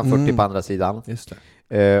ena sidan, 40 på andra sidan. Just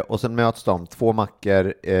det. Och sen möts de, 2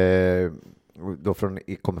 mackor då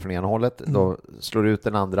kommer från ena hållet, då slår ut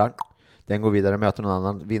den andra, den går vidare, möter någon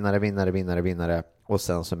annan, vinnare, och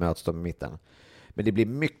sen så möts de i mitten. Men det blir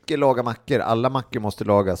mycket laga mackor, alla mackor måste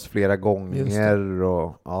lagas flera gånger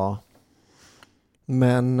och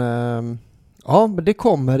Men men det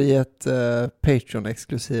kommer i ett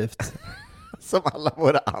Patreon-exklusivt. Som alla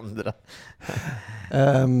våra andra.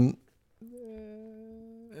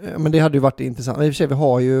 Men det hade ju varit intressant. I och för sig, vi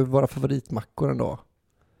har ju våra favoritmackor ändå.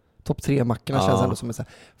 Topp 3-mackorna känns ändå som är så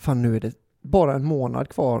här, fan nu är det bara en månad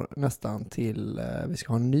kvar nästan till vi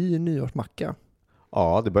ska ha en ny nyårsmacka.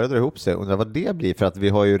 Ja, det börjar dra ihop sig. Undrar vad det blir, för att vi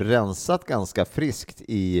har ju rensat ganska friskt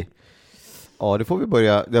i... Ja, det får vi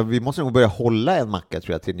börja. Vi måste nog börja hålla en macka,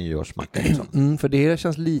 tror jag, till nyårsmacka. Liksom. För det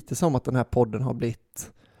känns lite som att den här podden har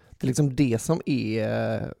blivit... Det är liksom det som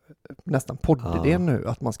är nästan poddidén nu.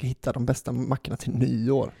 Att man ska hitta de bästa mackorna till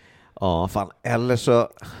nyår. Ja, fan.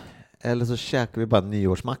 Eller så käkar vi bara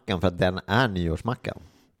nyårsmackan för att den är nyårsmackan.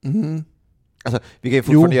 Alltså, vi kan ju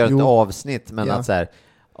fortfarande göra ett avsnitt, men att så här...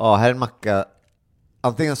 Ja, här är en macka...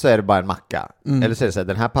 Antingen så är det bara en macka. Eller så är det så här,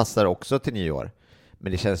 den här passar också till nyår.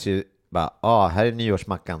 Men det känns ju... Bara, här är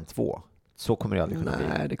nyårsmackan 2. Så kommer det aldrig kunna bli.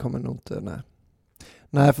 Nej, det kommer nog inte.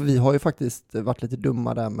 Nej, för vi har ju faktiskt varit lite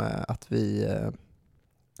dumma där med att vi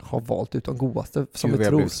har valt ut de godaste som vi tror. Vi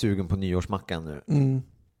har blivit sugen på nyårsmackan nu.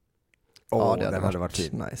 Ja, det hade varit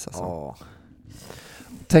fint. Nice alltså.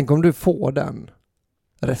 Tänk om du får den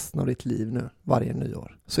resten av ditt liv nu, varje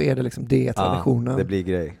nyår. Så är det liksom det traditionen. Det blir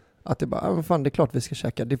grej. Att det bara, fan det är klart vi ska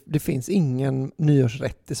käka. Det finns ingen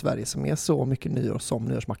nyårsrätt i Sverige som är så mycket nyår som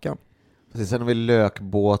nyårsmackan. Sen har vi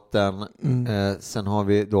lökbåten, sen har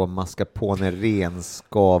vi då mascarpone,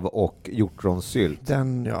 renskav och hjortronsylt.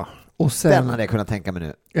 Den och sen, den hade jag kunnat tänka mig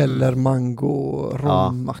nu. Eller mango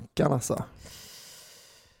rommackan alltså.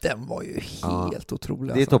 Den var ju helt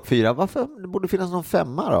otrolig. Det är topp 4. Varför? Det borde finnas någon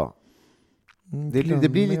 5:a då? Det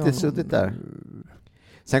blir lite suddigt där.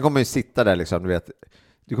 Sen kommer ju sitta där liksom, du vet.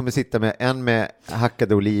 Du kommer sitta med en med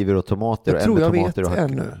hackade oliver och tomater och en med tomater och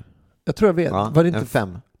hackade. Jag tror jag vet. Var det inte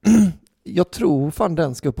 5? Jag tror fan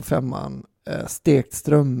den ska upp på 5:an. Stekt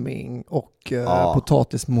strömming och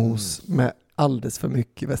potatismos med alldeles för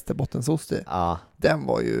mycket västerbottensost i. Den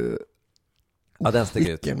var ju den steg ut.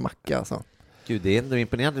 Vilken macka alltså. Gud, det är ändå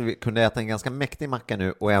imponerande. Vi kunde äta en ganska mäktig macka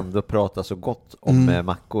nu och ändå prata så gott om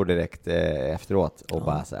mackor direkt efteråt. Och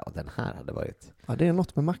bara säga, den här hade varit... Ja, det är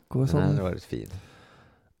något med mackor som... Den hade varit fin.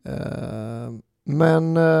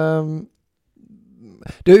 Men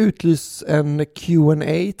det har utlysts en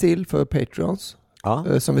Q&A till för Patreons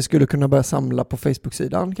som vi skulle kunna börja samla på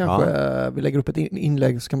Facebook-sidan kanske. Vi lägger upp ett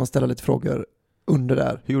inlägg så kan man ställa lite frågor under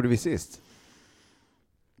där. Hur gjorde vi sist?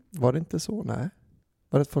 Var det inte så? Nej.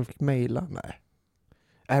 Var det att folk mejlade? Nej.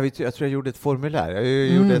 Jag tror jag gjorde ett formulär.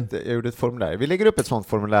 Jag gjorde ett formulär. Vi lägger upp ett sånt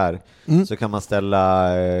formulär så kan man ställa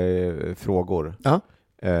frågor. Ja.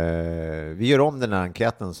 Vi gör om den här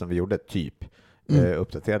enkäten som vi gjorde, typ.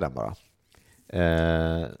 Uppdatera den bara.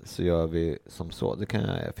 Så gör vi som så. Det kan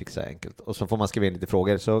jag fixa enkelt. Och så får man skriva in lite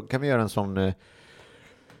frågor. Så kan vi göra en sån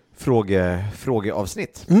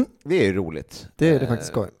frågeavsnitt. Det är ju roligt. Det är det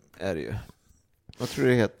faktiskt skoj. Är det ju. Vad tror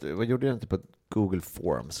du det heter? Vad gjorde jag inte på Google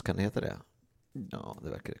Forms? Kan det heta det? Ja, det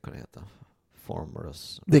verkar kunna heta.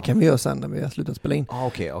 Formers. Det kan vi göra sen när vi har slutat spela in.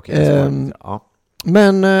 Okej. Ja.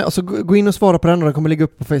 Men alltså, gå in och svara på den och den kommer ligga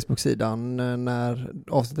upp på Facebook-sidan när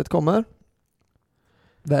avsnittet kommer.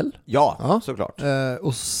 Väl? Ja, såklart.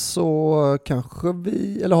 Och så kanske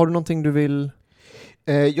eller har du någonting du vill?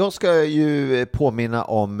 Jag ska ju påminna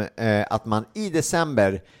om att man i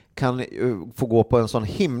december kan få gå på en sån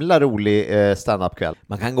himla rolig stand-up-kväll.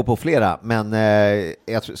 Man kan gå på flera, men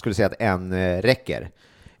jag skulle säga att en räcker.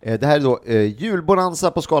 Det här är då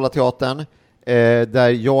julbonanza på Scalateatern, där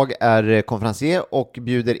jag är konferencier och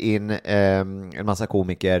bjuder in en massa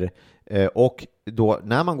komiker. Och då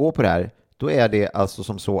när man går på det här, då är det alltså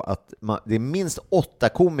som så att det är minst 8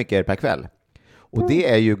 komiker per kväll. Och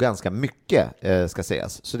det är ju ganska mycket, ska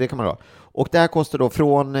sägas. Så det kan man ha. Och det här kostar då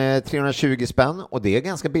från 320 spänn. Och det är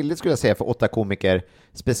ganska billigt skulle jag säga för 8 komiker.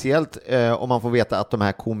 Speciellt om man får veta att de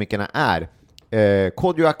här komikerna är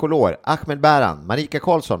Kodjo Akolor, Ahmed Bäran, Marika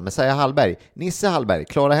Karlsson, Messiah Hallberg, Nisse Hallberg,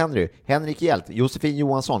 Clara Henry, Henrik Hjält, Josefin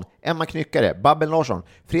Johansson, Emma Knyckare, Babben Larsson,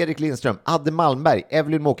 Fredrik Lindström, Adde Malmberg,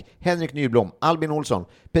 Evelyn Mock, Henrik Nyblom, Albin Olsson,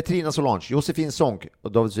 Petrina Solange, Josefin Sonck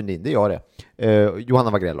och David Sundin, det gör det. Johanna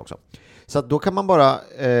Wagrell också. Så att då kan man bara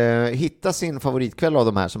hitta sin favoritkväll av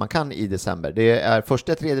de här som man kan i december. Det är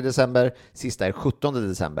första 3 december, sista är 17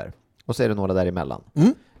 december. Och så är det några däremellan.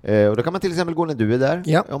 Och då kan man till exempel gå när du är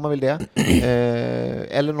där, om man vill det.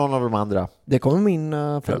 Eller någon av de andra. Det kommer min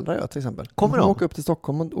föräldrar göra till exempel. Kommer de? Åka upp till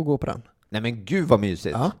Stockholm och gå på den. Nej men gud vad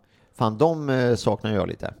mysigt. Ja. Fan, de saknar jag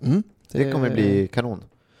lite. Det kommer bli kanon.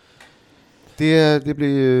 Det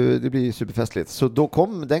blir superfestligt. Så då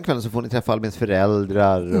den kvällen så får ni träffa Albins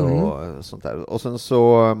föräldrar och sånt där. Och sen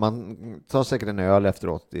så man tar säkert en öl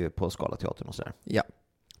efteråt på Scalateatern och så där. Ja.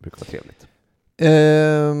 Det brukar vara trevligt.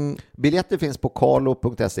 Biljetter finns på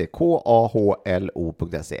kalo.se,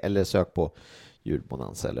 KAHLO.se, eller sök på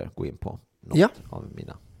julbonanza eller gå in på något av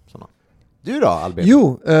mina sådana. Du då, Albin?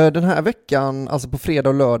 Jo, den här veckan, alltså på fredag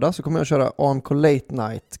och lördag, så kommer jag köra AMK Late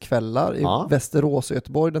Night-kvällar i Västerås och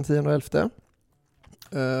Göteborg den 10 och 11.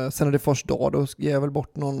 Sen är det först dag, då ger jag väl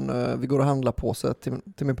bort någon vi går och handlar på sig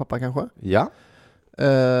till min pappa kanske. Ja.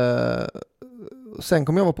 Sen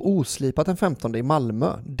kommer jag vara på Oslipat den 15 i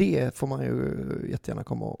Malmö. Det får man ju jättegärna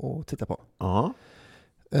komma och titta på.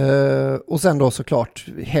 Och sen då såklart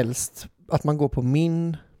helst att man går på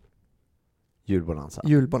min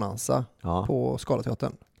julbonanza på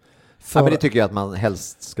Scalateatern. Men det tycker jag att man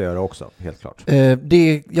helst ska göra också, helt klart.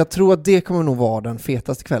 Jag tror att det kommer nog vara den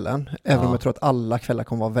fetaste kvällen. Även om jag tror att alla kvällar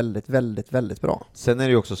kommer vara väldigt, väldigt, väldigt bra. Sen är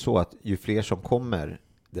det ju också så att ju fler som kommer,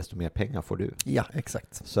 desto mer pengar får du. Ja,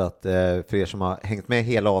 exakt. Så att för er som har hängt med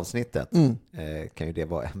hela avsnittet kan ju det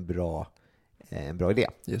vara en bra idé.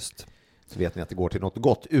 Just. Så vet ni att det går till något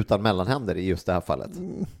gott utan mellanhänder i just det här fallet.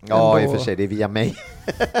 Ja, i och för sig, det är via mig.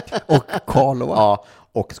 Och Carlo, va? Ja,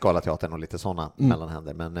 och Scalateatern och lite sådana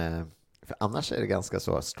mellanhänder. Men för annars är det ganska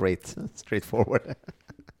så straightforward.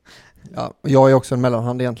 Ja, jag är också en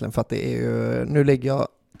mellanhand egentligen, för att det är ju, nu ligger jag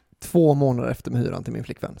 2 månader efter med hyran till min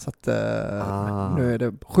flickvän. Så att nu är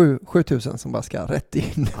det 7 000 som bara ska rätt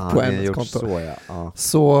in på hennes konto.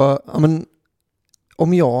 Så men,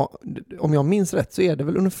 om jag minns rätt så är det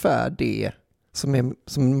väl ungefär det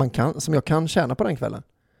som jag kan tjäna på den kvällen.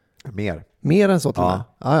 Mer än så till mig.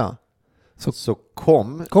 Ja. Så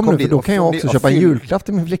kom nu, för då kan jag också köpa en julklapp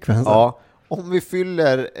till min flickvän. Ja, om vi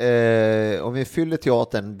fyller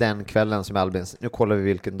teatern den kvällen som Albins, nu kollar vi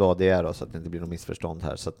vilken dag det är då, så att det inte blir något missförstånd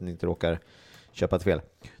här, så att ni inte råkar köpa ett fel.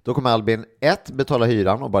 Då kommer Albin betala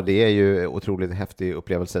hyran, och bara det är ju otroligt häftig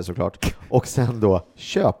upplevelse såklart. Och sen då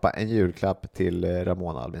köpa en julklapp till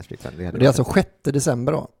Ramona, Albins flickvän. Det är alltså 6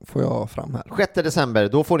 december då, får jag fram här. 6 december,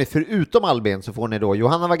 då får ni förutom Albin så får ni då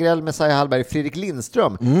Johanna Wagrell, Messiah Hallberg, Fredrik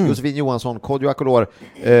Lindström, Josefin Johansson, Kodjo Akolor,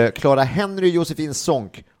 Clara Henry, Josefin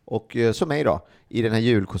Sonck och så mig då, i den här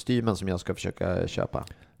julkostymen som jag ska försöka köpa.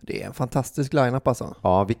 Det är en fantastisk line-up alltså.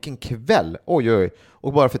 Ja, vilken kväll. Oj.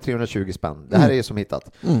 Och bara för 320 spänn. Det här är ju som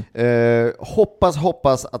hittat.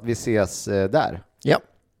 Hoppas att vi ses där. Ja,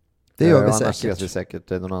 det gör vi annars säkert. ses vi säkert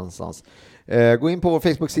någon annanstans. Gå in på vår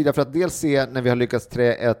Facebook-sida för att dels se när vi har lyckats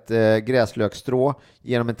trä ett gräslökstrå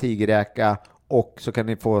genom en tigerräka, Och så kan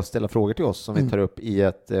ni få ställa frågor till oss som vi tar upp i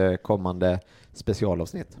ett kommande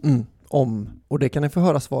specialavsnitt. Och det kan ni få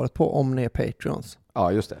höra svaret på om ni är Patreons.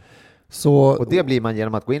 Ja, just det. Så, och det blir man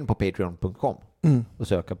genom att gå in på patreon.com och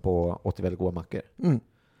söka på 80 väldigt goda mackor.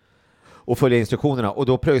 Och följa instruktionerna. Och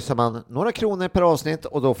då pröjsar man några kronor per avsnitt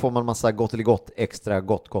och då får man massa gott eller gott, extra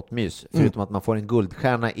gott mys. Förutom att man får en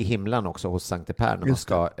guldstjärna i himlen också hos Sankte Per när man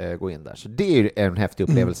ska gå in där. Så det är en häftig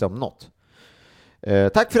upplevelse om något.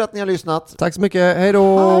 Tack för att ni har lyssnat. Tack så mycket. Hej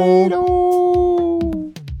då! Hej då!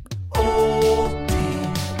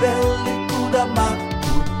 Väldigt goda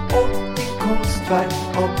mackor, 80 konstverk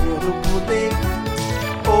av bröd och pudding.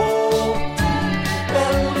 80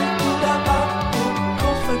 väldigt goda mackor,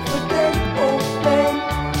 konstverk för dig och mig.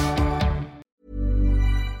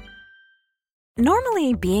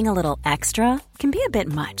 Normally, being a little extra can be a bit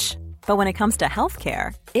much, but when it comes to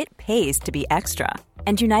healthcare, it pays to be extra.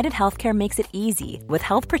 And United Healthcare makes it easy with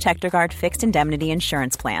Health Protector Guard fixed indemnity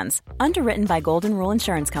insurance plans. Underwritten by Golden Rule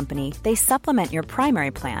Insurance Company, they supplement your primary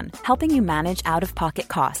plan, helping you manage out-of-pocket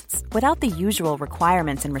costs without the usual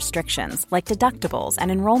requirements and restrictions like deductibles and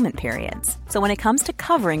enrollment periods. So when it comes to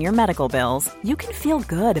covering your medical bills, you can feel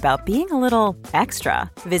good about being a little extra.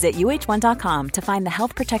 Visit uh1.com to find the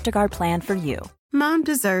Health Protector Guard plan for you. Mom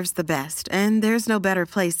deserves the best, and there's no better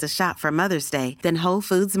place to shop for Mother's Day than Whole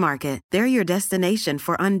Foods Market. They're your destination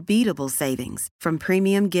for unbeatable savings, from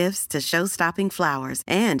premium gifts to show-stopping flowers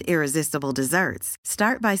and irresistible desserts.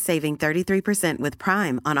 Start by saving 33% with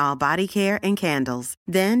Prime on all body care and candles.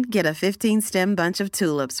 Then get a 15-stem bunch of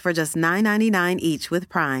tulips for just $9.99 each with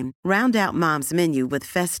Prime. Round out Mom's menu with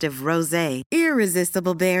festive rosé,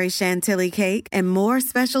 irresistible berry chantilly cake, and more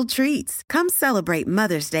special treats. Come celebrate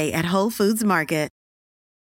Mother's Day at Whole Foods Market.